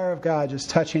fire of God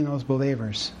just touching those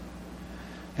believers.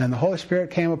 And the Holy Spirit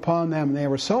came upon them, and they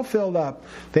were so filled up,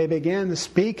 they began to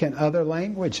speak in other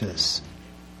languages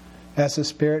as the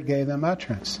Spirit gave them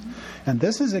utterance. And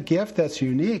this is a gift that's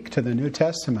unique to the New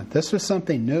Testament. This was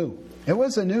something new. It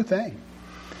was a new thing.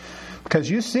 Because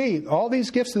you see, all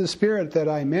these gifts of the Spirit that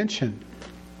I mentioned,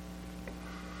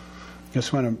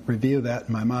 just want to review that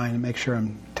in my mind and make sure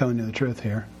I'm telling you the truth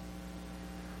here.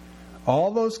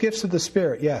 All those gifts of the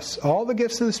Spirit, yes, all the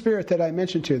gifts of the Spirit that I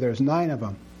mentioned to you, there's 9 of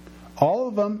them. All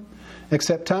of them,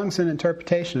 except tongues and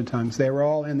interpretation of tongues, they were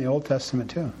all in the Old Testament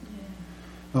too.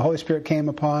 The Holy Spirit came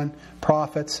upon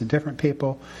prophets and different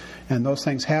people, and those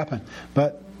things happened.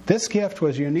 But this gift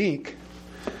was unique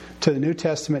to the New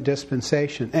Testament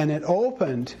dispensation. And it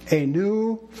opened a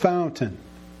new fountain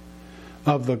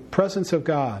of the presence of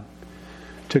God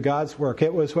to God's work.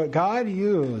 It was what God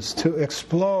used to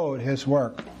explode His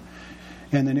work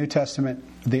in the New Testament,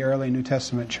 the early New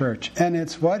Testament church. And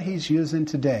it's what He's using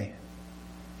today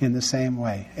in the same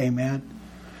way. Amen?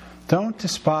 Don't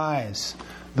despise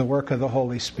the work of the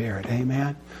Holy Spirit.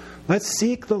 Amen? Let's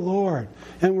seek the Lord.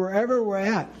 And wherever we're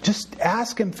at, just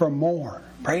ask Him for more.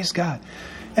 Praise God.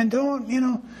 And don't,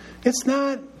 it's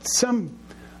not some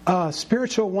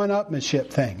spiritual one-upmanship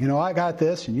thing. I got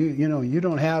this and you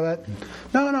don't have it.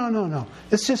 No.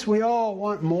 It's just we all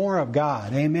want more of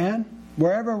God. Amen?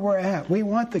 Wherever we're at, we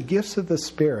want the gifts of the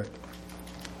Spirit.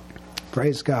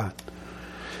 Praise God.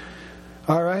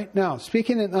 All right. Now,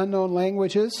 speaking in unknown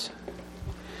languages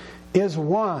is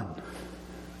one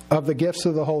of the gifts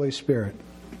of the Holy Spirit.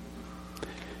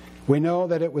 We know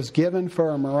that it was given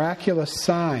for a miraculous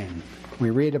sign. We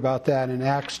read about that in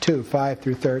Acts 2, 5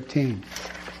 through 13.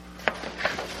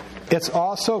 It's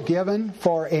also given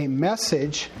for a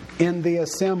message in the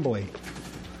assembly.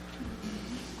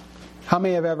 How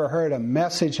many have ever heard a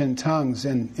message in tongues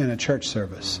in a church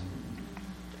service?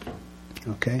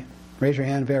 Okay. Raise your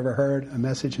hand if you ever heard a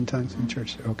message in tongues in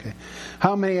church. Okay.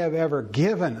 How many have ever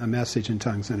given a message in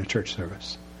tongues in a church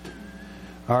service?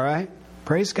 All right.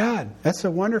 Praise God. That's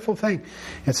a wonderful thing.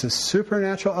 It's a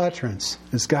supernatural utterance.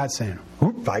 It's God saying,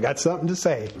 "Oop, I got something to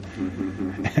say."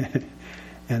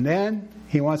 And then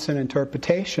He wants an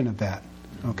interpretation of that.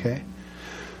 Okay?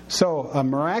 So a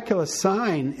miraculous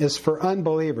sign is for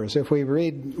unbelievers. If we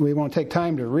read, we won't take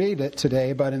time to read it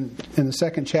today, but in the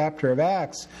second chapter of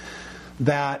Acts,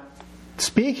 that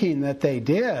speaking that they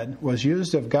did was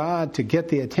used of God to get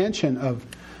the attention of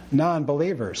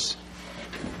non-believers.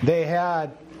 They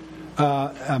had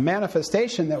a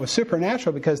manifestation that was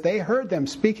supernatural because they heard them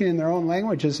speaking in their own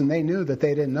languages and they knew that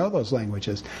they didn't know those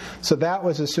languages. So that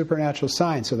was a supernatural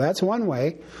sign. So that's one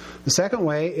way. The second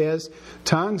way is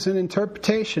tongues and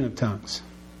interpretation of tongues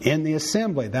in the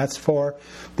assembly. That's for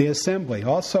the assembly.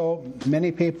 Also,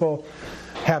 many people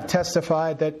have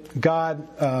testified that God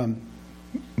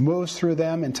moves through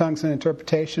them in tongues and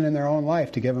interpretation in their own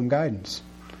life to give them guidance.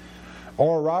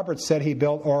 Oral Roberts said he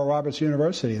built Oral Roberts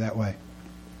University that way,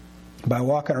 by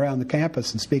walking around the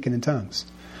campus and speaking in tongues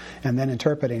and then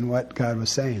interpreting what God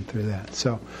was saying through that.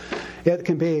 So it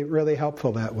can be really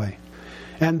helpful that way.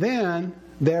 And then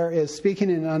there is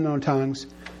speaking in unknown tongues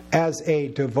as a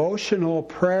devotional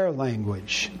prayer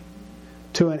language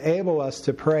to enable us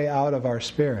to pray out of our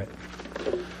spirit.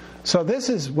 So this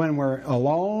is when we're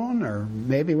alone or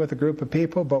maybe with a group of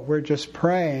people, but we're just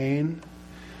praying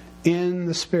in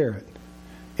the Spirit.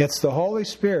 It's the Holy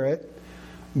Spirit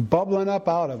bubbling up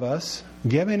out of us,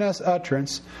 giving us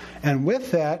utterance, and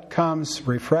with that comes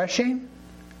refreshing,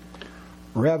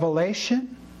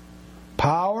 revelation,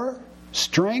 power,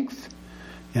 strength,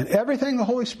 and everything the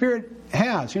Holy Spirit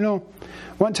has.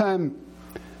 One time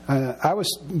I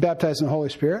was baptized in the Holy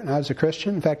Spirit, and I was a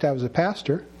Christian. In fact, I was a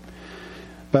pastor.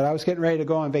 But I was getting ready to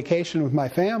go on vacation with my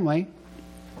family,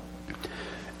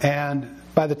 and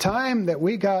by the time that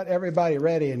we got everybody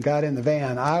ready and got in the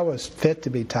van, I was fit to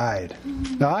be tied.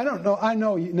 Now, I don't know. I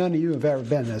know none of you have ever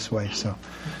been this way, so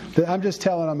I'm just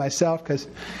telling on myself because,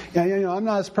 I'm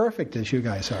not as perfect as you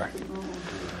guys are.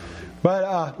 But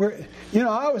I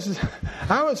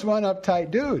was one uptight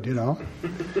dude,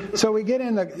 So we get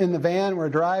in the van. We're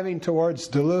driving towards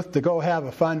Duluth to go have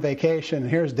a fun vacation. And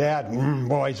here's Dad.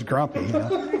 Boy, he's grumpy.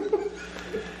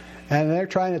 And they're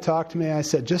trying to talk to me. I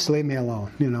said, just leave me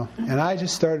alone, And I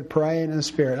just started praying in the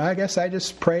Spirit. I guess I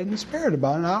just prayed in the Spirit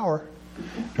about an hour.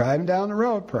 Driving down the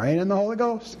road, praying in the Holy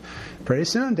Ghost. Pretty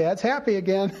soon, Dad's happy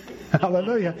again.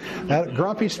 Hallelujah. That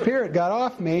grumpy spirit got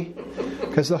off me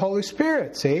because the Holy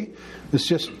Spirit, was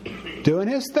just doing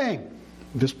His thing.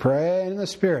 Just praying in the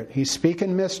Spirit. He's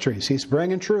speaking mysteries. He's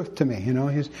bringing truth to me.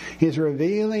 He's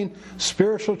revealing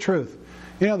spiritual truth.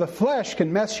 The flesh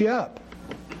can mess you up.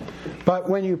 But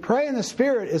when you pray in the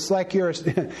Spirit, it's like your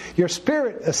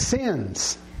spirit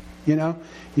ascends.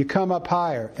 You come up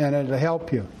higher, and it'll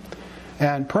help you.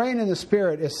 And praying in the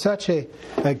Spirit is such a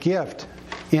gift.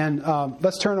 And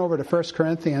let's turn over to 1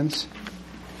 Corinthians.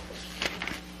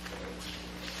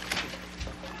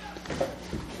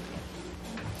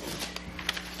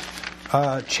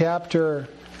 Chapter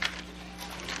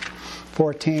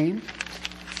 14.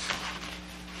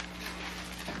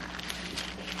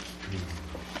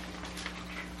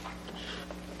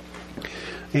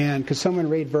 And could someone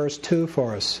read verse 2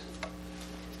 for us?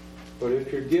 But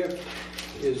if your gift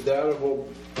is that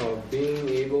of being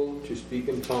able to speak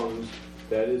in tongues,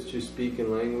 that is to speak in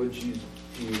languages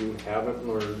you haven't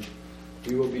learned,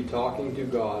 You will be talking to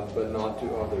God, but not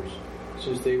to others,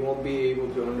 since they won't be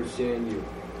able to understand you.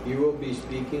 You will be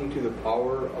speaking to the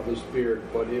power of the Spirit,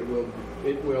 but it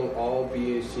will all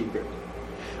be a secret.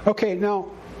 Okay,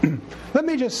 now, let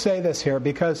me just say this here,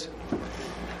 because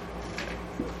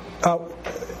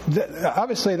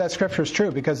obviously that scripture is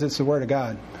true because it's the Word of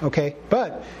God. Okay?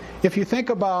 But if you think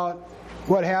about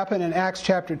what happened in Acts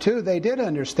chapter 2, they did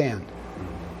understand.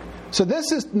 So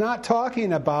this is not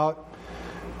talking about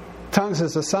tongues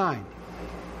as a sign.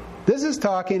 This is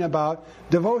talking about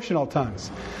devotional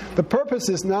tongues. The purpose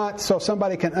is not so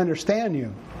somebody can understand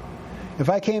you. If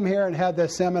I came here and had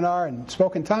this seminar and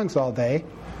spoke in tongues all day,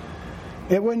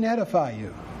 it wouldn't edify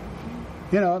you.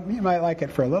 You know, you might like it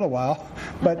for a little while,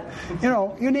 but, you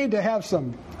know, you need to have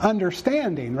some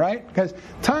understanding, right? Because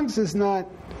tongues is not,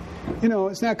 you know,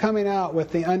 it's not coming out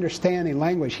with the understanding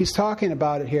language. He's talking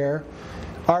about it here,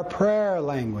 our prayer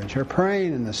language, our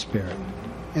praying in the Spirit.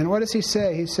 And what does he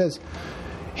say? He says,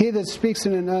 he that speaks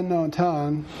in an unknown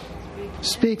tongue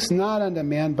speaks not unto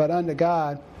men, but unto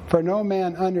God, for no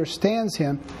man understands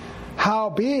him.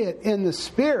 Howbeit in the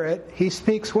Spirit he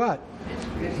speaks what?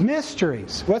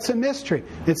 Mysteries. What's a mystery?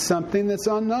 It's something that's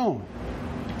unknown.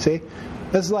 See?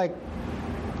 It's like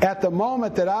at the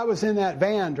moment that I was in that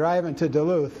van driving to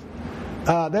Duluth,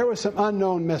 there were some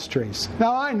unknown mysteries.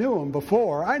 Now, I knew them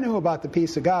before. I knew about the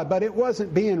peace of God, but it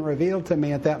wasn't being revealed to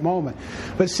me at that moment.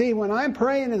 But see, when I'm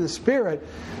praying in the Spirit,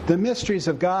 the mysteries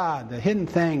of God, the hidden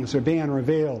things are being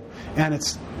revealed. And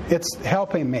it's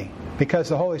helping me because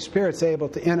the Holy Spirit's able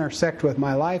to intersect with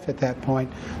my life at that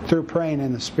point through praying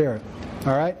in the Spirit.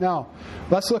 All right? Now,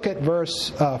 let's look at verse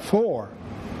 4.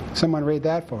 Someone read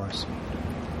that for us.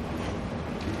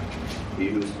 He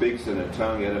who speaks in a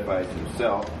tongue edifies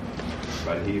himself,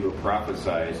 but he who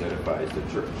prophesies edifies the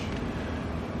church.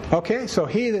 Okay, so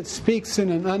he that speaks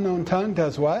in an unknown tongue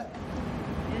does what?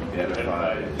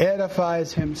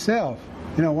 Edifies himself.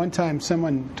 You know, one time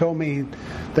someone told me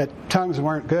that tongues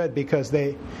weren't good because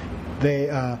you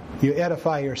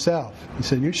edify yourself. He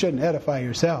said, you shouldn't edify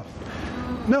yourself.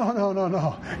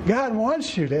 No. God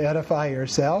wants you to edify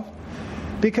yourself,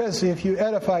 because if you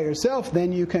edify yourself,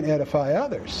 then you can edify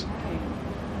others.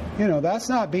 You know, that's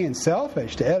not being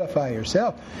selfish to edify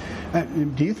yourself.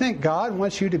 Do you think God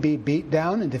wants you to be beat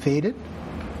down and defeated?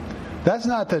 That's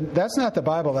not the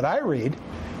Bible that I read.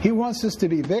 He wants us to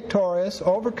be victorious,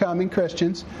 overcoming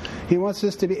Christians. He wants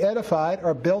us to be edified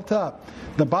or built up.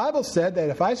 The Bible said that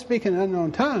if I speak in an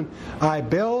unknown tongue, I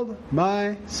build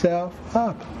myself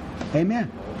up.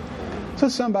 Amen. So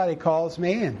somebody calls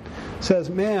me and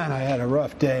says, man, I had a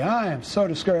rough day. I am so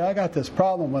discouraged. I got this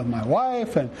problem with my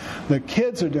wife, and the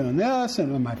kids are doing this,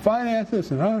 and my finances,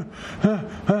 and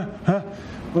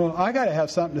well, I got to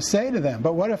have something to say to them.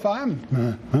 But what if I'm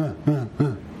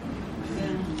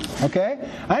okay?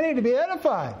 I need to be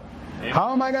edified.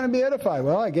 How am I going to be edified?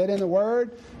 Well, I get in the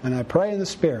Word and I pray in the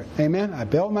Spirit. Amen? I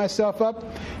build myself up.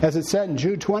 As it said in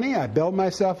Jude 20, I build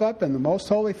myself up in the most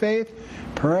holy faith,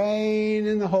 praying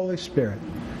in the Holy Spirit.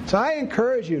 So I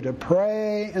encourage you to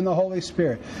pray in the Holy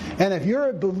Spirit. And if you're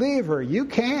a believer, you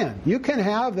can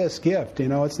have this gift. You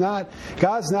know,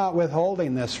 God's not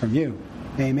withholding this from you.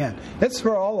 Amen. It's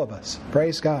for all of us.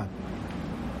 Praise God.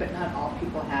 But not all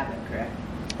people have it,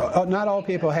 correct? Not all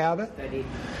people have it.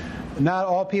 Not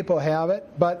all people have it,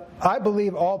 but I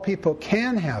believe all people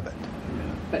can have it.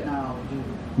 But not all do.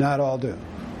 Not all do.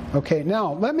 Okay,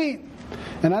 now let me,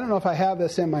 and I don't know if I have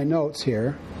this in my notes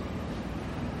here.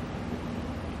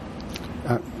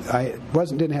 I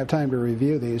didn't have time to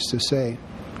review these to say.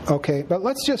 Okay, but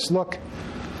let's just look,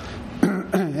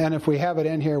 and if we have it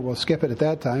in here, we'll skip it at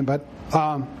that time. But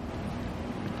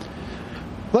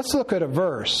let's look at a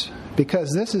verse,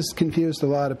 because this has confused a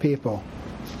lot of people.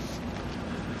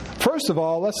 First of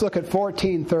all, let's look at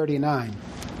 14:39.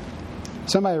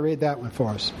 Somebody read that one for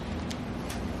us.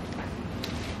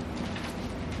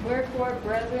 Wherefore,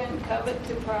 brethren, covet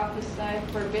to prophesy,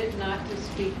 forbid not to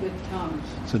speak with tongues.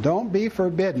 So don't be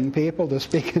forbidden, people, to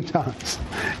speak in tongues.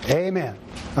 Amen.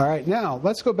 All right, now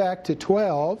let's go back to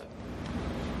 12.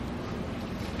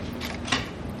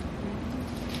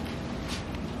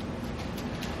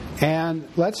 And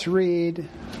let's read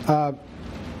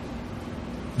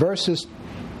verses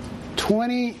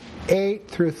 28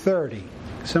 through 30.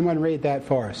 Someone read that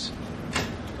for us.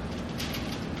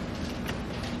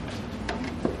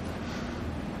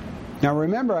 Now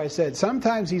remember, I said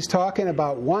sometimes he's talking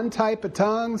about one type of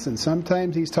tongues and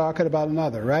sometimes he's talking about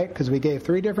another, right? Because we gave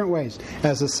three different ways.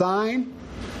 As a sign,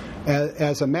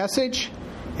 as a message,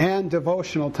 and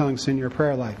devotional tongues in your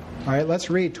prayer life. All right, let's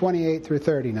read 28 through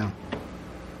 30 now.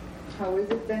 How is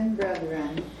it then,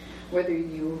 brethren, Whether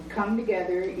you come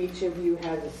together, each of you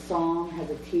has a song, has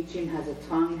a teaching, has a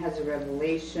tongue, has a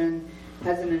revelation,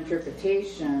 has an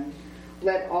interpretation.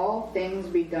 Let all things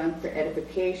be done for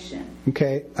edification.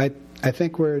 Okay, I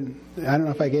think I don't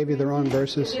know if I gave you the wrong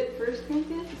verses. Is it 1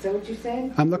 Corinthians? Is that what you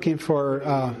said? I'm looking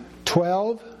for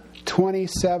 12,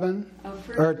 27,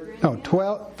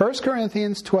 Oh, 1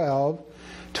 Corinthians 12,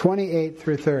 28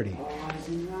 through 30. Oh, I was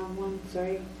in the wrong one.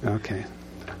 Sorry. Okay.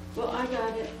 Well, I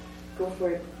got it. Go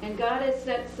for it. And God has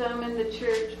set some in the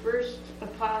church, first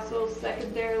apostles,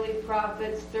 secondarily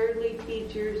prophets, thirdly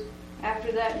teachers,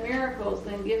 after that miracles,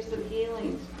 then gifts of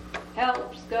healings,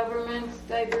 helps, governments,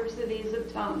 diversities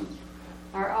of tongues.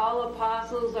 Are all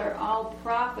apostles, are all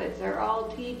prophets, are all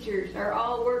teachers, are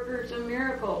all workers of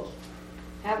miracles?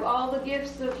 Have all the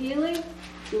gifts of healing?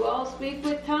 Do all speak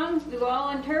with tongues? Do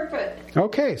all interpret?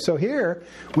 Okay, so here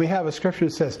we have a scripture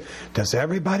that says, does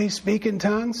everybody speak in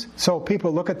tongues? So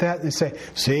people look at that and they say,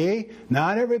 see,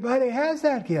 not everybody has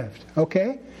that gift.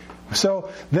 Okay? So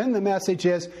then the message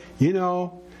is, you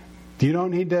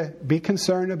don't need to be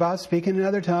concerned about speaking in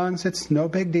other tongues. It's no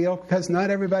big deal because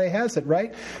not everybody has it,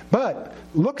 right? But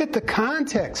look at the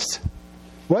context.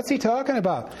 What's he talking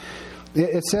about?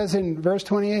 It says in verse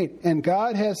 28, and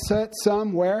God has set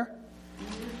some where?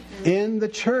 In the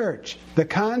church. The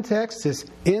context is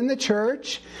in the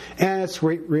church, and it's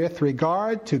with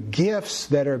regard to gifts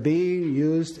that are being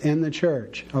used in the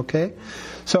church. Okay?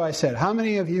 So I said, how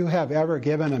many of you have ever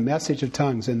given a message of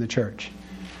tongues in the church?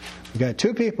 We got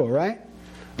 2 people, right?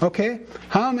 Okay.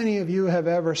 How many of you have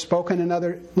ever spoken in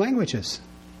other languages?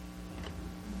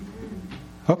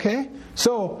 Okay.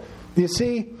 So, you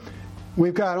see,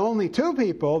 we've got only 2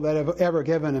 people that have ever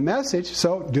given a message,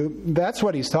 so that's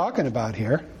what he's talking about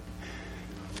here.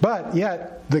 But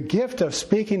yet, the gift of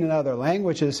speaking in other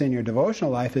languages in your devotional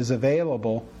life is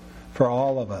available for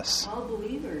all of us. All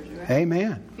believers, right?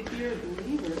 Amen. If you're a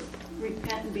believer,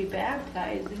 repent and be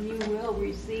baptized, and you will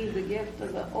receive the gift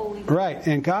of the Holy Spirit. Right,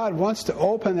 and God wants to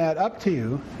open that up to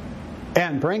you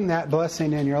and bring that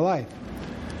blessing in your life.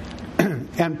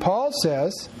 And Paul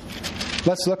says,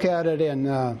 let's look at it in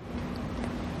 1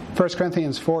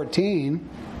 Corinthians 14.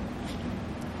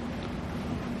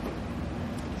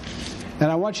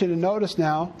 And I want you to notice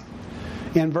now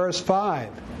in verse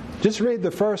 5. Just read the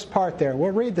first part there.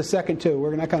 We'll read the second 2.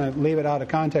 We're not going to leave it out of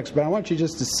context, but I want you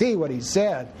just to see what he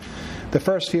said. The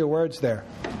first few words there.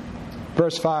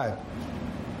 Verse 5.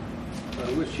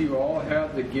 I wish you all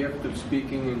had the gift of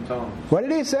speaking in tongues. What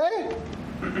did he say?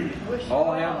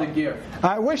 All have the gift.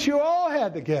 I wish you all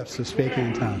had the gifts of speaking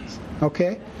in tongues.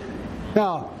 Okay?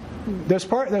 Now, there's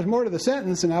more to the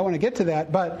sentence, and I want to get to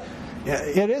that, but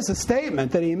it is a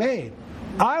statement that he made.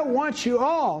 I want you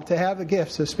all to have the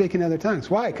gifts of speaking in other tongues.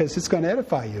 Why? Because it's going to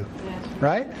edify you.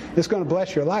 Right? It's going to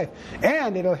bless your life.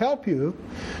 And it'll help you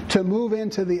to move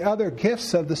into the other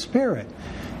gifts of the Spirit.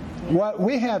 What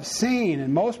we have seen,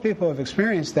 and most people have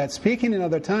experienced, that speaking in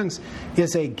other tongues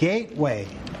is a gateway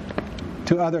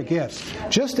to other gifts.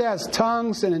 Just as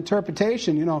tongues and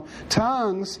interpretation,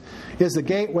 tongues is the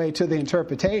gateway to the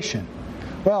interpretation.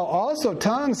 Well, also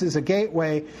tongues is a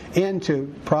gateway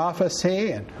into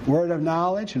prophecy and word of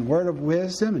knowledge and word of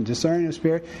wisdom and discerning of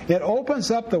spirit. It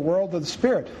opens up the world of the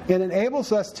Spirit. It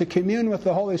enables us to commune with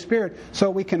the Holy Spirit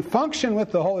so we can function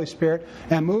with the Holy Spirit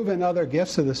and move in other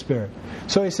gifts of the Spirit.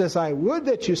 So he says, I would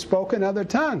that you spoke in other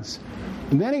tongues.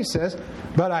 And then he says,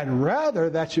 but I'd rather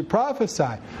that you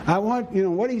prophesy. I want,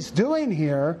 what he's doing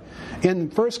here in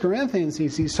 1 Corinthians,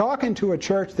 he's talking to a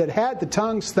church that had the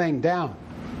tongues thing down.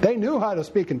 They knew how to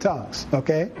speak in tongues,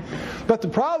 okay? But the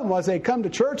problem was they'd come to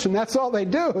church and that's all they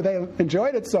do. They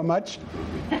enjoyed it so much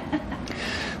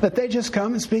that they just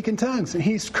come and speak in tongues. And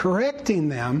he's correcting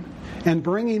them and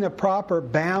bringing a proper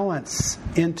balance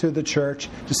into the church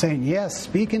to saying, yes,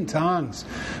 speak in tongues,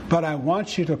 but I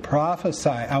want you to prophesy.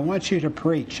 I want you to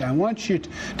preach. I want you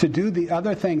to do the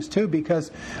other things too,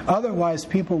 because otherwise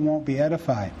people won't be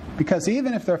edified. Because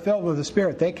even if they're filled with the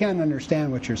Spirit, they can't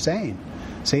understand what you're saying.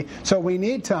 See? So we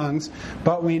need tongues,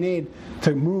 but we need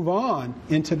to move on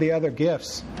into the other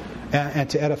gifts and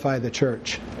to edify the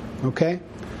church. Okay?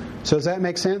 So does that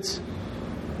make sense?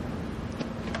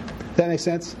 Does that make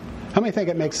sense? How many think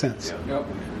it makes sense? Yep.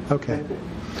 Okay.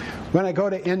 When I go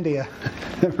to India,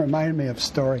 it reminded me of a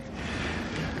story.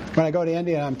 When I go to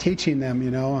India, I'm teaching them,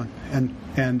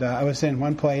 and I was in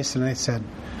one place and I said,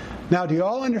 now do you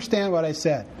all understand what I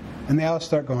said? And they all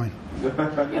start going.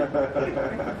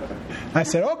 I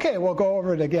said, okay, we'll go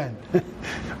over it again.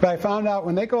 But I found out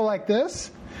when they go like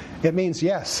this, it means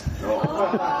yes.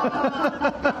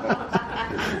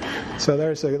 So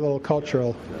there's a little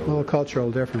cultural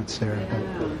difference there.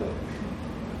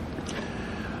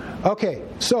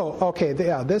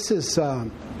 This is,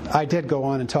 I did go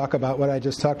on and talk about what I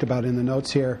just talked about in the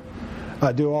notes here.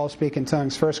 Do all speak in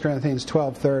tongues, 1 Corinthians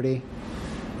 12:30.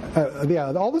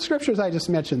 All the scriptures I just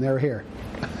mentioned, they're here.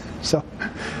 So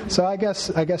I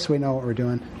guess we know what we're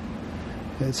doing.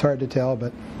 It's hard to tell,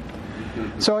 but...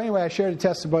 So anyway, I shared a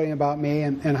testimony about me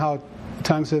and how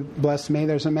tongues have blessed me.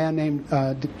 There's a man named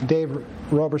Dave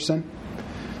Roberson.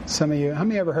 Some of you, how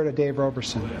many ever heard of Dave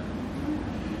Roberson?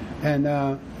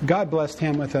 And God blessed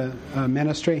him with a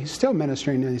ministry. He's still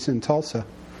ministering, and he's in Tulsa.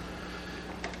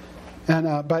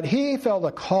 And but he felt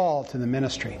a call to the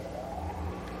ministry.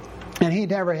 And he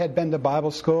never had been to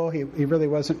Bible school. He really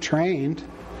wasn't trained.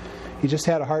 He just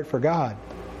had a heart for God.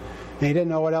 And he didn't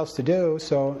know what else to do,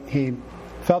 so he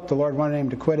felt the Lord wanted him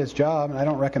to quit his job. And I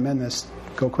don't recommend this,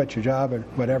 go quit your job or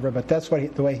whatever, but that's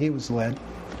the way he was led.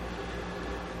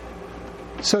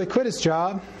 So he quit his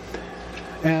job,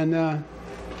 and I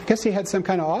guess he had some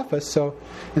kind of office, so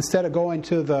instead of going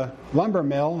to the lumber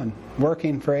mill and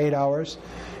working for 8 hours,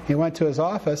 he went to his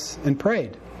office and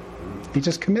prayed. He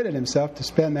just committed himself to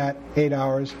spend that 8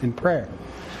 hours in prayer.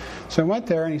 So he went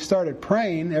there and he started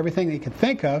praying everything he could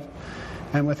think of,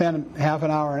 and within half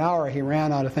an hour, he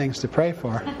ran out of things to pray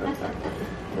for.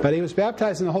 But he was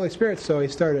baptized in the Holy Spirit, so he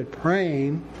started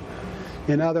praying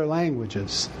in other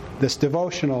languages. This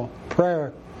devotional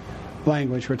prayer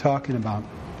language we're talking about.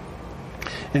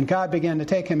 And God began to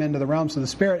take him into the realms of the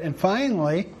Spirit, and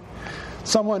finally,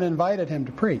 someone invited him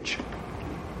to preach.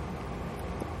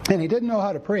 And he didn't know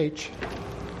how to preach,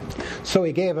 so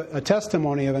he gave a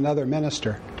testimony of another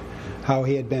minister, how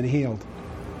he had been healed.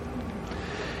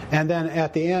 And then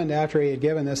at the end, after he had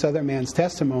given this other man's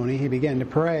testimony, he began to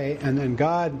pray, and then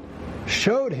God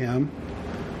showed him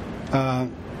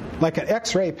like an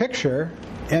X-ray picture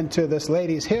into this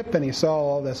lady's hip, and he saw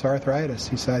all this arthritis.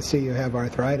 He said, I see you have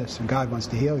arthritis, and God wants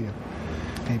to heal you.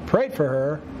 And he prayed for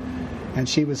her, and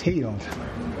she was healed.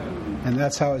 And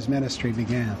that's how his ministry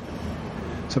began.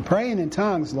 So praying in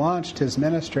tongues launched his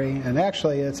ministry, and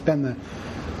actually it's been the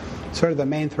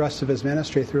main thrust of his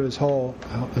ministry through his whole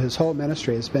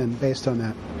ministry has been based on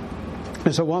that.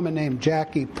 There's a woman named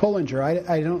Jackie Pullinger.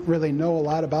 I don't really know a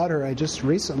lot about her. I just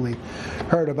recently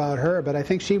heard about her, but I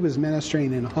think she was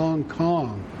ministering in Hong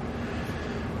Kong,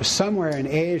 somewhere in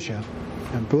Asia.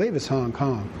 I believe it's Hong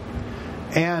Kong.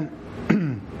 And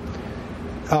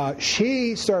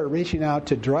she started reaching out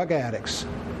to drug addicts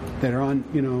that are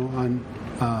on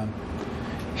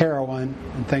heroin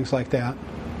and things like that.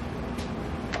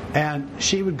 And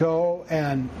she would go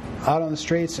and out on the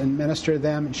streets and minister to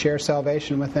them and share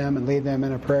salvation with them and lead them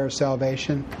in a prayer of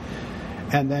salvation.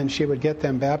 And then she would get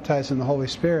them baptized in the Holy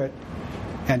Spirit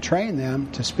and train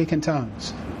them to speak in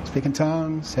tongues. Speak in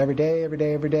tongues every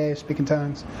day, speak in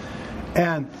tongues.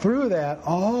 And through that,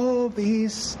 all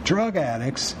these drug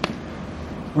addicts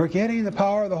were getting the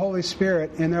power of the Holy Spirit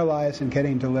in their lives and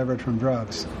getting delivered from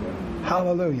drugs.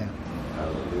 Hallelujah.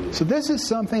 So this is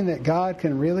something that God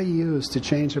can really use to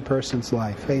change a person's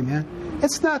life. Amen.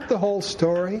 It's not the whole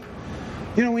story.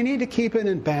 We need to keep it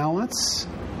in balance.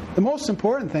 The most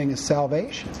important thing is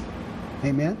salvation.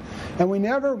 Amen. And we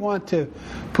never want to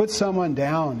put someone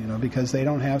down, because they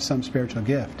don't have some spiritual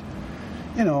gift.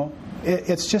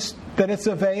 It's just that it's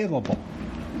available.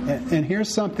 And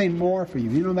here's something more for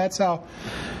you. That's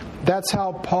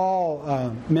how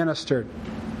Paul ministered.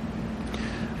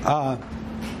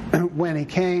 When he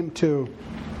came to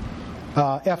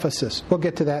Ephesus. We'll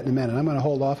get to that in a minute. I'm going to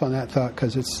hold off on that thought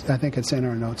because I think it's in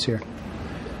our notes here.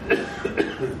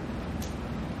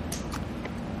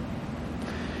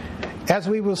 As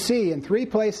we will see in 3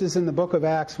 places in the book of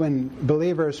Acts when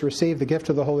believers receive the gift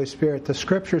of the Holy Spirit, the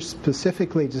Scriptures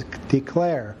specifically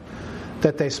declare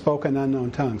that they spoke in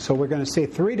unknown tongues. So we're going to see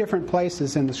 3 different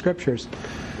places in the Scriptures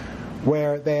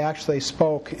where they actually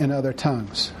spoke in other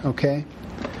tongues. Okay?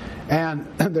 And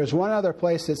there's one other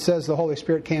place that says the Holy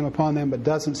Spirit came upon them, but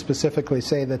doesn't specifically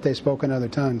say that they spoke in other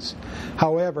tongues.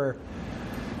 However,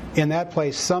 in that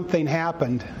place, something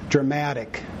happened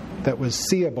dramatic that was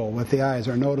seeable with the eyes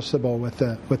or noticeable with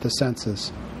the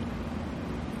senses.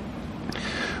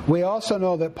 We also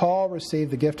know that Paul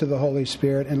received the gift of the Holy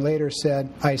Spirit and later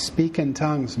said, I speak in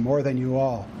tongues more than you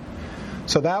all.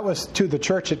 So that was to the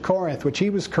church at Corinth, which he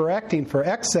was correcting for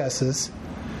excesses.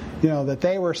 That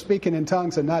they were speaking in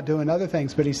tongues and not doing other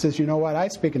things. But he says, you know what? I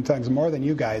speak in tongues more than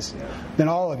you guys, than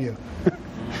all of you.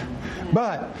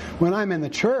 But when I'm in the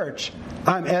church,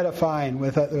 I'm edifying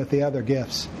with the other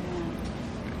gifts.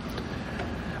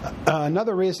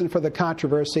 Another reason for the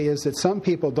controversy is that some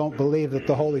people don't believe that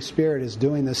the Holy Spirit is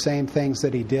doing the same things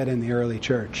that He did in the early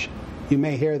church. You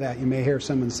may hear that. You may hear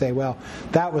someone say, well,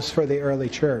 that was for the early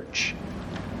church.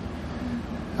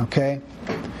 Okay?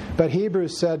 But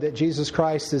Hebrews said that Jesus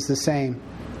Christ is the same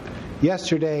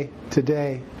yesterday,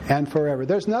 today, and forever.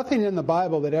 There's nothing in the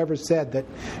Bible that ever said that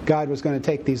God was going to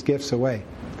take these gifts away.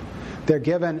 They're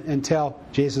given until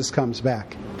Jesus comes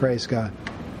back. Praise God.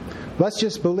 Let's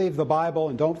just believe the Bible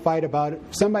and don't fight about it.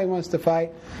 If somebody wants to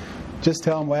fight, just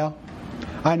tell them, well,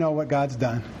 I know what God's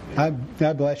done.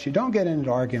 God bless you. Don't get into an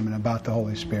argument about the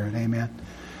Holy Spirit. Amen.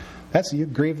 You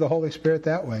grieve the Holy Spirit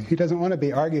that way. He doesn't want to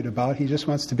be argued about. He just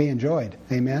wants to be enjoyed.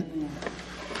 Amen.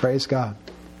 Praise God.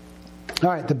 All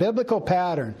right, the biblical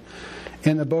pattern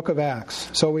in the book of Acts.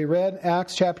 So we read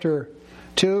Acts chapter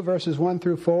 2, verses 1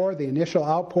 through 4, the initial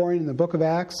outpouring in the book of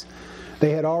Acts.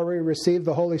 They had already received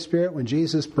the Holy Spirit when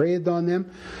Jesus breathed on them.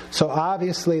 So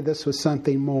obviously this was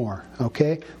something more.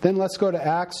 Okay? Then let's go to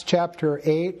Acts chapter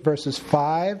 8, verses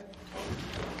 5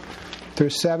 through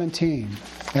 17.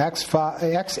 Acts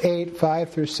 8, 5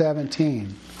 through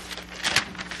 17.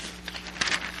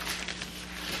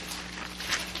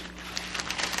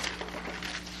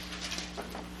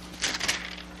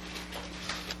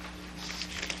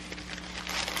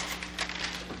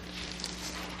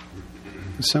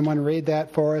 Someone read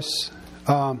that for us?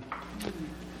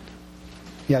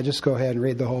 Just go ahead and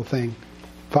read the whole thing.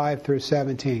 5 through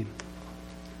 17.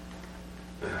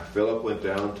 Philip went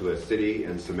down to a city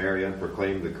in Samaria and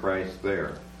proclaimed the Christ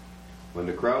there. When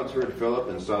the crowds heard Philip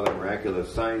and saw the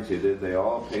miraculous signs he did, they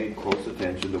all paid close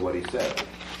attention to what he said.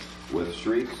 With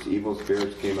shrieks, evil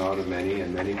spirits came out of many,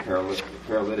 and many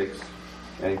paralytics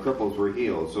and cripples were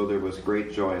healed, so there was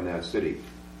great joy in that city.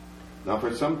 Now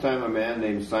for some time a man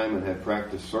named Simon had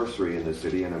practiced sorcery in the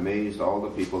city and amazed all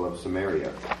the people of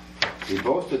Samaria. He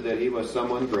boasted that he was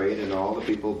someone great, and all the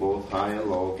people, both high and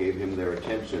low, gave him their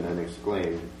attention and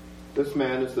exclaimed, "This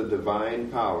man is the divine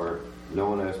power,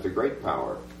 known as the Great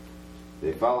Power."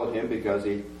 They followed him because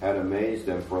he had amazed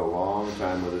them for a long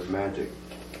time with his magic.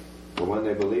 But when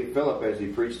they believed Philip as he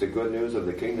preached the good news of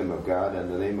the kingdom of God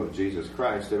and the name of Jesus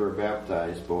Christ, they were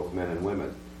baptized, both men and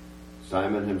women.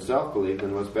 Simon himself believed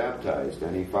and was baptized,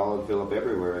 and he followed Philip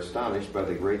everywhere, astonished by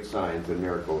the great signs and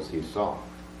miracles he saw.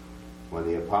 When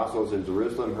the apostles in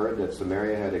Jerusalem heard that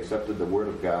Samaria had accepted the word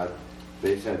of God,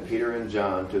 they sent Peter and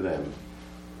John to them.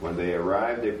 When they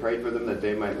arrived, they prayed for them that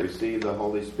they might receive the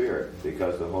Holy Spirit,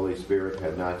 because the Holy Spirit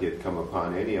had not yet come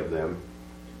upon any of them.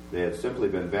 They had simply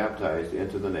been baptized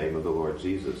into the name of the Lord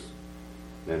Jesus.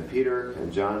 Then Peter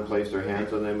and John placed their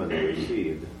hands on them, and they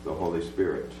received the Holy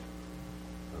Spirit.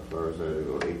 As far as I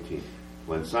go, 18.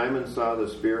 When Simon saw the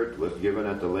Spirit was given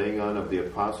at the laying on of the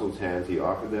apostles' hands, he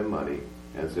offered them money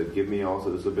and said, "Give me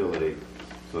also this ability,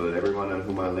 so that everyone on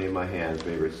whom I lay my hands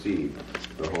may receive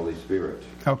the Holy Spirit."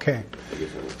 Okay.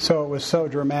 So it was so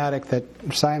dramatic that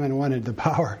Simon wanted the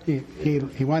power.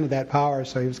 He wanted that power,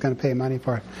 so he was going to pay money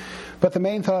for it. But the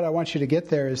main thought I want you to get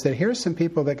there is that here's some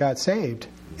people that got saved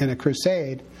in a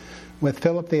crusade with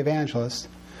Philip the evangelist.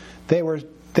 They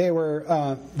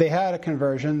had a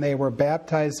conversion. They were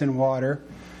baptized in water.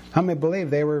 How many believe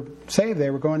they were saved? They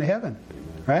were going to heaven,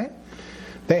 right?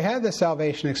 They had the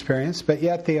salvation experience, but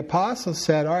yet the apostles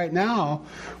said, all right, now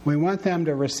we want them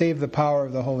to receive the power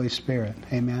of the Holy Spirit.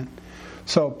 Amen.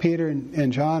 So Peter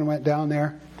and John went down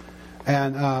there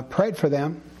and prayed for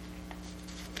them,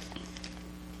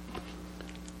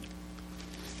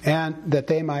 and that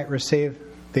they might receive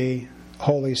the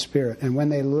Holy Spirit. And when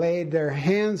they laid their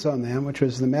hands on them, which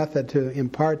was the method to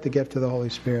impart the gift of the Holy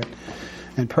Spirit,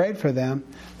 and prayed for them,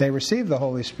 they received the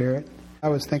Holy Spirit. I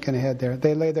was thinking ahead there.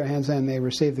 They laid their hands on and they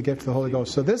received the gift of the Holy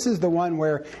Ghost. So this is the one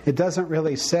where it doesn't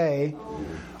really say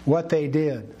what they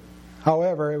did.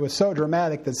 However, it was so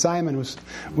dramatic that Simon was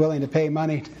willing to pay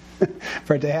money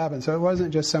for it to happen. So it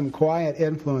wasn't just some quiet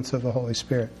influence of the Holy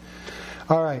Spirit.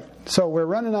 All right, so we're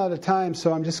running out of time,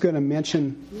 so I'm just going to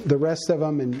mention the rest of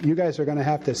them, and you guys are going to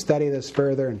have to study this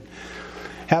further and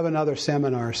have another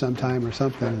seminar sometime or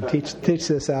something and teach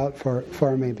this out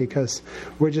for me, because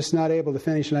we're just not able to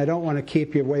finish, and I don't want to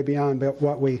keep you way beyond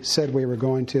what we said we were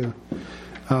going to.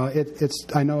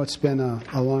 I know it's been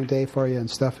a long day for you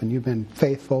and stuff, and you've been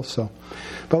faithful.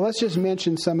 But let's just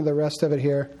mention some of the rest of it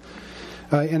here.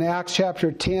 In Acts chapter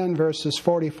 10, verses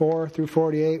 44 through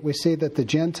 48, we see that the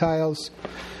Gentiles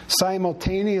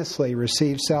simultaneously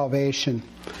received salvation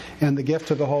and the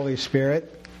gift of the Holy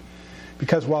Spirit,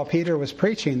 because while Peter was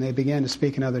preaching, they began to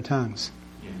speak in other tongues.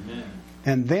 Amen.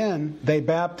 And then they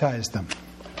baptized them.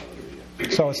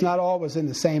 So it's not always in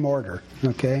the same order,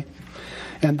 okay?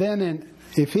 And then in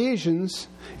Ephesians,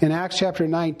 in Acts chapter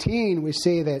 19, we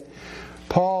see that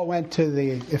Paul went to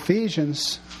the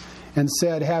Ephesians and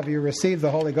said, have you received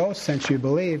the Holy Ghost since you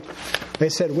believed? They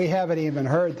said, we haven't even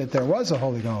heard that there was a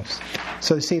Holy Ghost.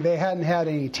 So you see, they hadn't had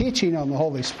any teaching on the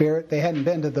Holy Spirit. They hadn't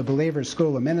been to the Believer's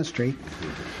School of Ministry.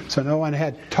 So no one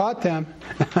had taught them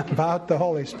about the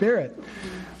Holy Spirit.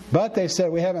 But they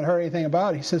said, we haven't heard anything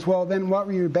about it. He says, well, then what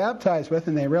were you baptized with?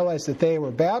 And they realized that they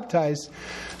were baptized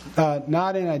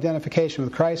not in identification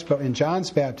with Christ, but in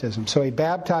John's baptism. So he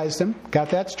baptized them, got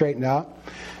that straightened out,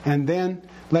 and then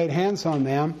laid hands on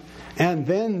them, and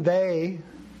then they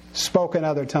spoke in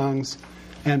other tongues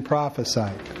and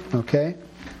prophesied. Okay?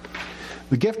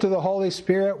 The gift of the Holy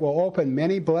Spirit will open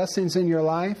many blessings in your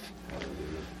life.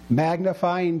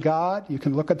 Magnifying God, you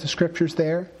can look at the scriptures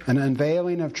there. An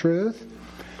unveiling of truth.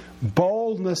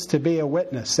 Boldness to be a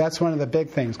witness. That's one of the big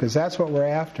things, because that's what we're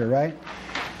after, right?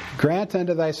 Grant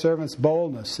unto thy servants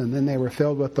boldness. And then they were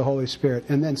filled with the Holy Spirit.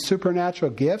 And then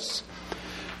supernatural gifts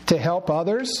to help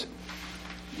others.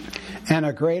 And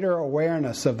a greater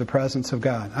awareness of the presence of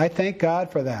God. I thank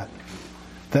God for that.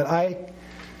 That I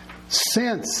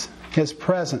sense His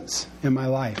presence in my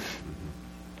life.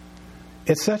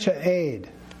 It's such an aid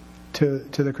to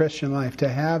the Christian life to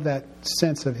have that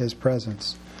sense of His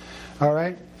presence. All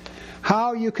right?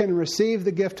 How you can receive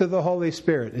the gift of the Holy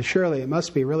Spirit. And surely it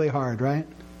must be really hard, right?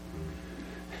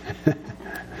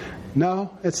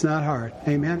 No, it's not hard.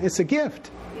 Amen? It's a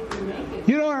gift.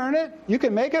 You don't earn it. You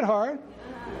can make it hard.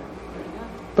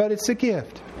 But it's a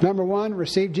gift. Number one,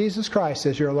 receive Jesus Christ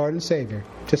as your Lord and Savior.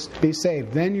 Just be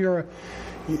saved. Then you're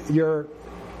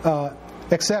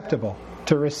acceptable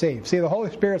to receive. See, the Holy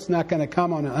Spirit's not going to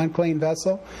come on an unclean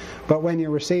vessel. But when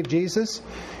you receive Jesus,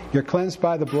 you're cleansed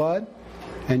by the blood.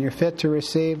 And you're fit to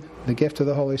receive the gift of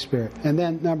the Holy Spirit. And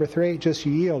then, number three, just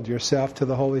yield yourself to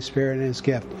the Holy Spirit and His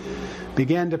gift.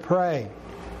 Begin to pray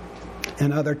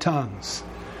in other tongues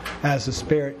as the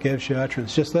Spirit gives you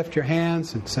utterance. Just lift your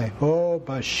hands and say, Oh,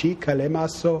 Bashika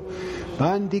Lemaso,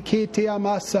 Bandikiti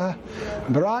Amasa,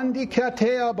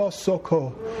 Brandikatea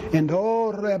Bosoko, and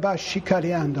Ore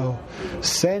Bashikariando,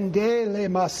 Sendele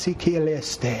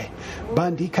Masikileste,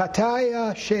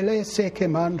 Bandikataya Shelese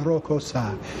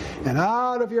Kemandrokosa. And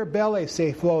out of your belly,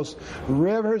 say, flows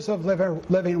rivers of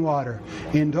living water.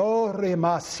 Indore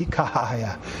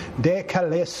Masikahaya,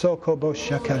 Dekalesoko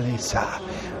Boshakalesa,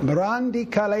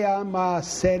 Brandikalea.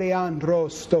 Seriandro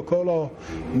Stokolo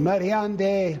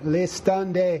Mariande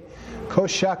Lestande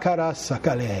Koshakara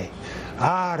Sakale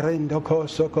Arindoko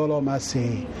Sokolo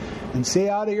Masi. And see,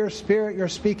 out of your spirit you're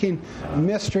speaking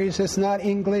mysteries. It's not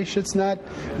English, it's not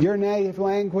your native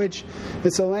language,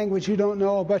 it's a language you don't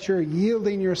know, but you're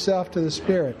yielding yourself to the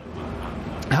Spirit.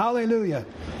 Hallelujah.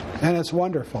 And it's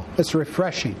wonderful. It's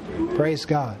refreshing. Praise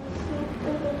God.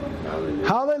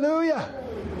 Hallelujah.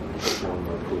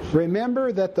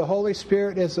 Remember that the Holy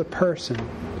Spirit is a person.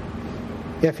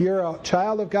 If you're a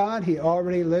child of God, He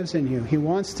already lives in you. He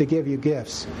wants to give you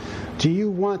gifts. Do you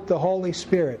want the Holy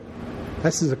Spirit?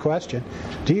 This is a question.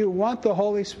 Do you want the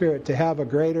Holy Spirit to have a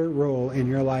greater role in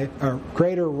your life, or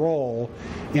greater role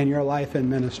in your life and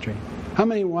ministry? How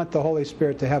many want the Holy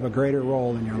Spirit to have a greater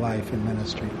role in your life and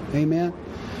ministry? Amen.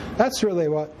 That's really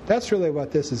what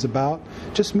this is about.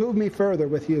 Just move me further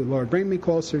with you, Lord. Bring me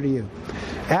closer to you.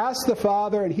 Ask the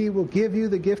Father, and He will give you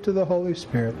the gift of the Holy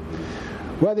Spirit.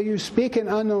 Whether you speak in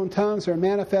unknown tongues or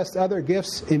manifest other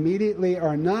gifts immediately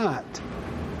or not,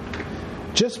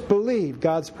 just believe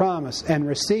God's promise and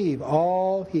receive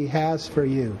all He has for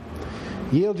you.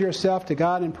 Yield yourself to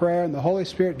God in prayer, and the Holy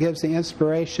Spirit gives the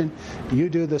inspiration. You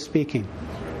do the speaking.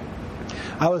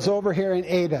 I was over here in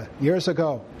Ada years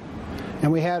ago,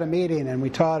 and we had a meeting, and we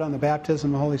taught on the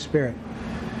baptism of the Holy Spirit.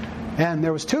 And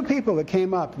there was two people that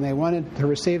came up, and they wanted to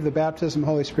receive the baptism of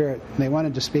the Holy Spirit, and they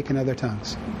wanted to speak in other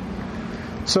tongues.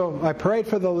 So I prayed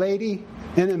for the lady,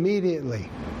 and immediately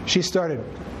she started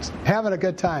having a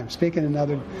good time, speaking in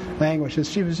other languages.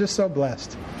 She was just so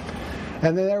blessed.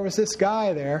 And then there was this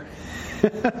guy there,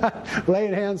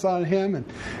 laying hands on him, and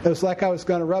it was like I was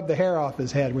going to rub the hair off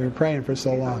his head. We were praying for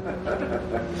so long.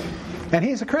 And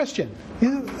he's a Christian.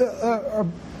 He's a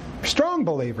strong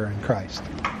believer in Christ.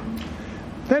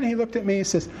 Then he looked at me and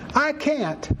says, I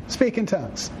can't speak in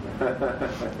tongues.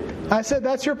 I said,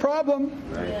 that's your problem.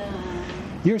 Yeah.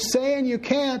 You're saying you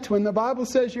can't when the Bible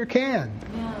says you can.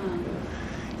 Yeah.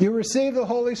 You receive the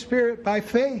Holy Spirit by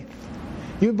faith.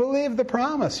 You believe the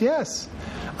promise. Yes,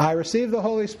 I receive the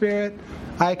Holy Spirit.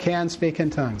 I can speak in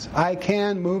tongues. I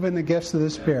can move in the gifts of the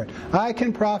Spirit. I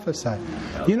can prophesy.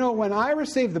 You know, when I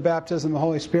received the baptism of the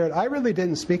Holy Spirit, I really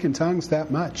didn't speak in tongues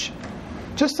that much.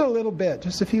 Just a little bit,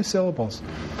 just a few syllables.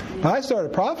 But I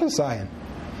started prophesying.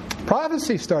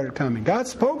 Prophecy started coming. God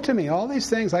spoke to me. All these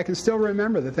things, I can still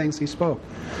remember the things He spoke.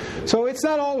 So it's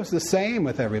not always the same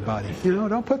with everybody. You know,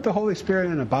 don't put the Holy Spirit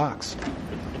in a box.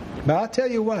 But I'll tell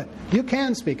you what, you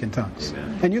can speak in tongues.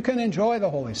 And you can enjoy the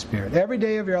Holy Spirit every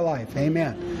day of your life.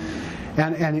 Amen.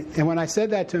 And when I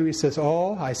said that to him, he says,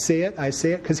 "Oh, I see it,"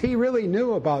 because he really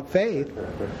knew about faith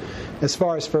as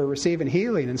far as for receiving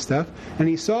healing and stuff. And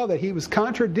he saw that he was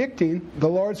contradicting the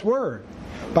Lord's Word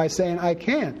by saying, "I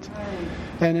can't."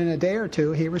 And in a day or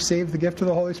two, he received the gift of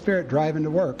the Holy Spirit driving to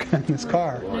work in his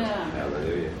car.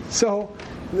 So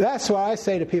that's why I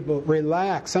say to people,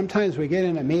 relax. Sometimes we get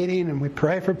in a meeting and we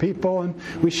pray for people and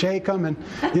we shake them and,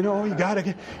 you gotta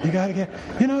get,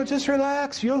 just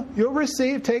relax. You'll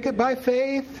receive. Take it by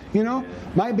faith.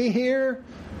 Might be here,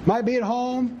 might be at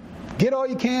home. Get all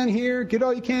you can here. Get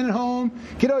all you can at home.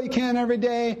 Get all you can every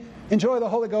day. Enjoy the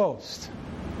Holy Ghost.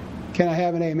 Can I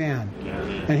have an amen?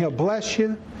 And He'll bless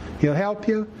you. He'll help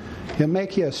you. He'll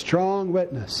make you a strong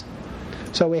witness.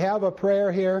 So we have a prayer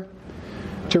here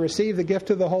to receive the gift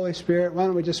of the Holy Spirit. Why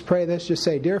don't we just pray this? Just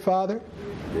say, "Dear Father,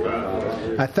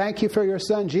 I thank you for your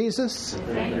Son Jesus.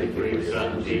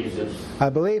 I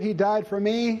believe He died for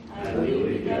me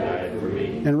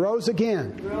and rose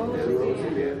again.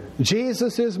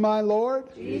 Jesus is my Lord,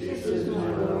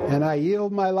 and I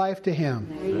yield my life to Him.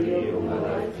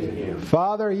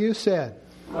 Father, you said,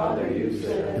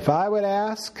 if I would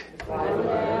ask,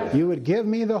 you would give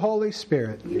me the Holy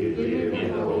Spirit,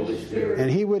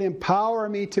 and He would empower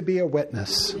me to be a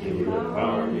witness.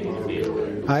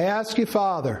 I ask you,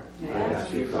 Father,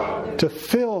 to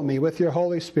fill me with your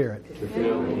Holy Spirit.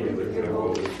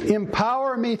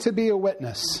 Empower me to be a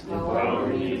witness.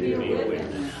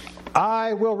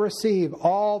 I will receive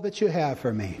all that you have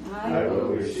for me.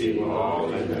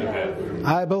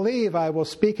 I believe I will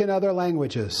speak in other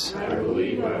languages. And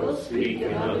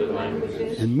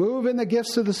move in the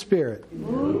gifts of the Spirit.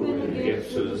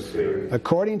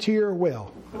 According to your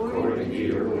will.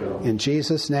 In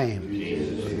Jesus'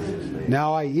 name.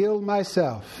 Now I yield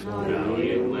myself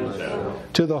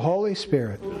to the Holy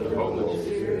Spirit.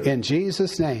 In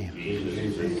Jesus' name.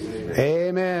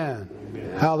 Amen.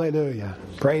 Hallelujah.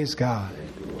 Praise God.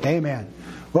 Amen.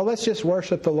 Well, let's just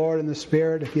worship the Lord in the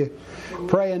Spirit. If you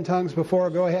pray in tongues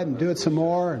before, go ahead and do it some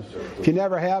more. And if you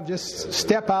never have, just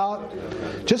step out.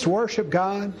 Just worship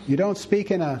God. You don't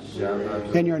speak in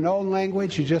your known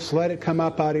language. You just let it come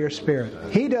up out of your spirit.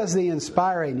 He does the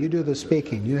inspiring. You do the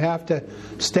speaking. You have to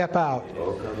step out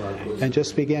and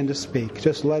just begin to speak.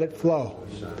 Just let it flow.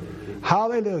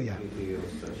 Hallelujah.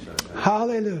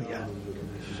 Hallelujah.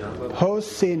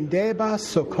 Hosindeba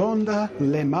soconda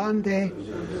lemande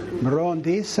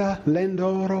brondisa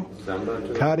lendoro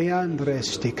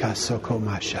cariandrestica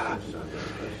socomasha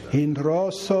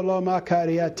indrosolo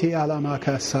macariati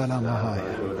alamaka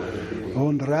salamahaya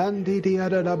undrandi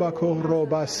diadabako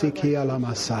roba siki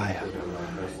alamasaya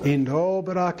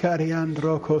indobra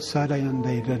cariandro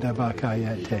cosadayande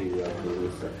dabakayete.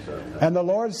 And the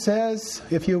Lord says,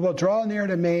 if you will draw near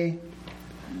to me,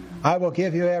 I will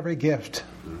give you every gift.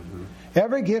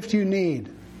 Every gift you need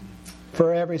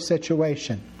for every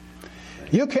situation.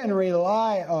 You can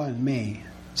rely on me,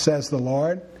 says the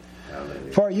Lord,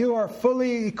 for you are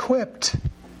fully equipped.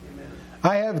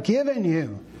 I have given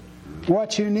you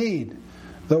what you need,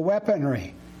 the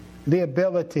weaponry, the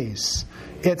abilities.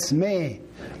 It's me.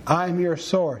 I'm your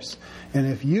source. And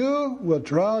if you will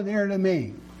draw near to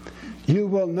me, you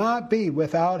will not be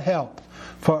without help.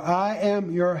 For I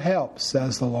am your help,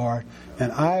 says the Lord,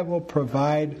 and I will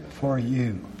provide for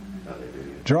you.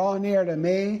 Draw near to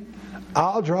me,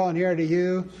 I'll draw near to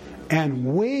you,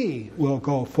 and we will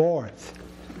go forth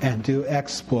and do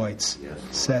exploits,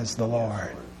 says the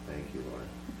Lord. Thank you, Lord.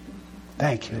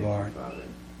 Thank you, Lord.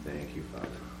 Thank you, Father.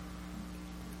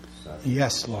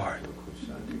 Yes, Lord.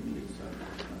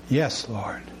 Yes,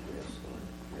 Lord.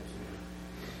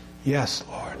 Yes,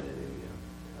 Lord.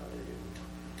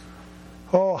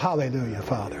 Oh, hallelujah,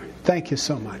 Father. Thank you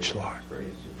so much, Lord.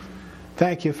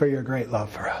 Thank you for your great love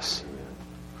for us.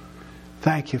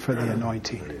 Thank you for the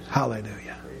anointing.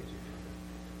 Hallelujah.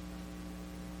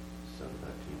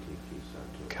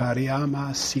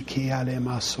 Kariyama sikiale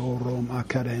masoro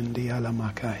makarendi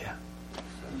alamakaya.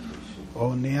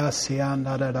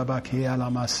 Oniasianda dabaki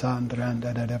alamasandra and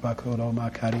dabakolo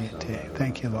makariete.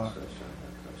 Thank you, Lord.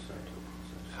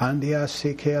 Thank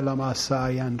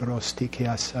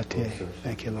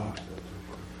you, Lord.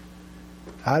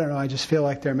 I don't know, I just feel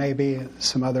like there may be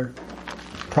some other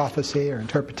prophecy or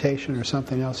interpretation or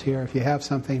something else here. If you have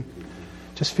something,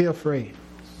 just feel free.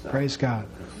 Praise God.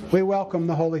 We welcome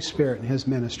the Holy Spirit in His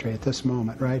ministry at this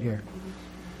moment, right here.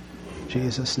 In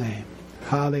Jesus' name.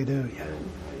 Hallelujah.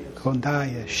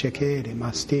 Kondaya Shekeri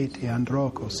Mastiti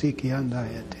Androko Siki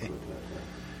Andayate.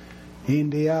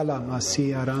 Indiala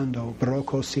Masiarando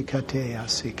Broko Sikatea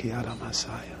Sikiara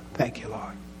Masaya. Thank you,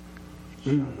 Lord.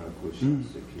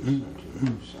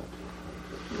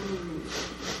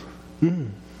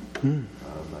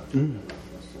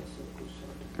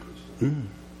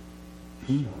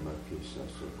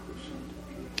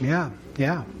 Yeah.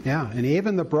 And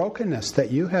even the brokenness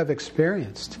that you have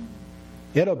experienced,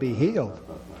 it'll be healed.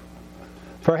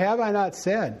 For have I not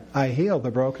said, I heal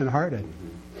the brokenhearted?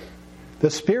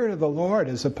 The Spirit of the Lord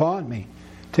is upon me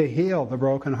to heal the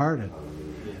brokenhearted.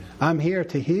 I'm here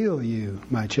to heal you,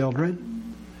 my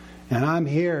children. And I'm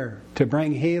here to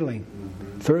bring healing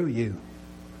through you.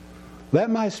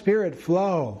 Let my Spirit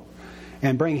flow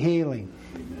and bring healing.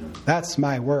 That's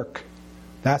my work.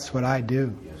 That's what I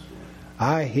do.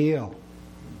 I heal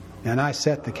and I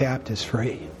set the captives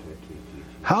free.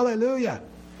 Hallelujah.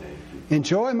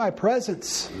 Enjoy my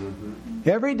presence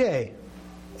every day.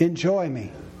 Enjoy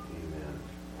me.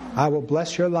 I will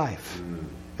bless your life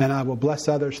and I will bless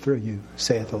others through you,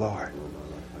 saith the Lord.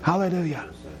 Hallelujah.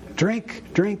 Drink.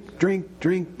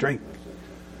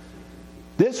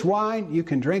 This wine, you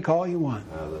can drink all you want.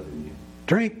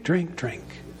 Drink.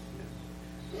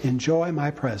 Enjoy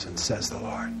my presence, says the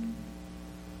Lord.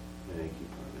 Thank you,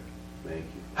 Father. Thank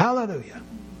you. Hallelujah.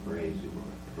 Praise you,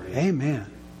 Lord. Praise Amen.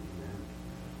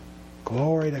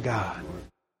 Glory to God.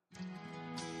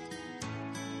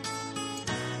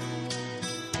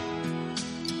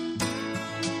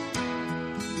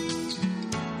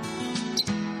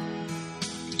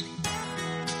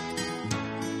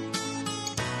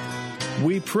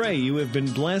 We pray you have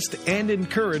been blessed and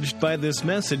encouraged by this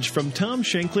message from Tom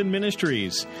Shanklin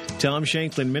Ministries. Tom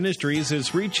Shanklin Ministries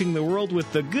is reaching the world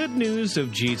with the good news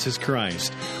of Jesus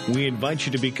Christ. We invite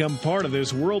you to become part of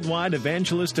this worldwide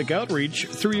evangelistic outreach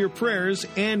through your prayers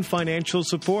and financial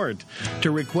support.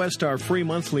 To request our free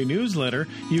monthly newsletter,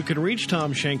 you can reach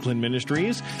Tom Shanklin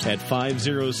Ministries at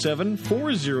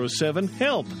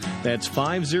 507-407-HELP. That's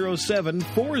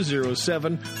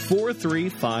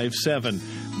 507-407-4357.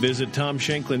 Visit Tom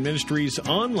Shanklin Ministries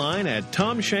online at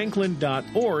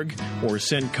tomshanklin.org or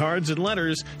send cards and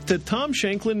letters to Tom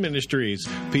Shanklin Ministries,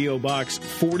 P.O. Box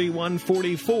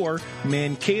 4144,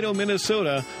 Mankato,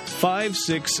 Minnesota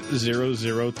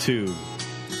 56002.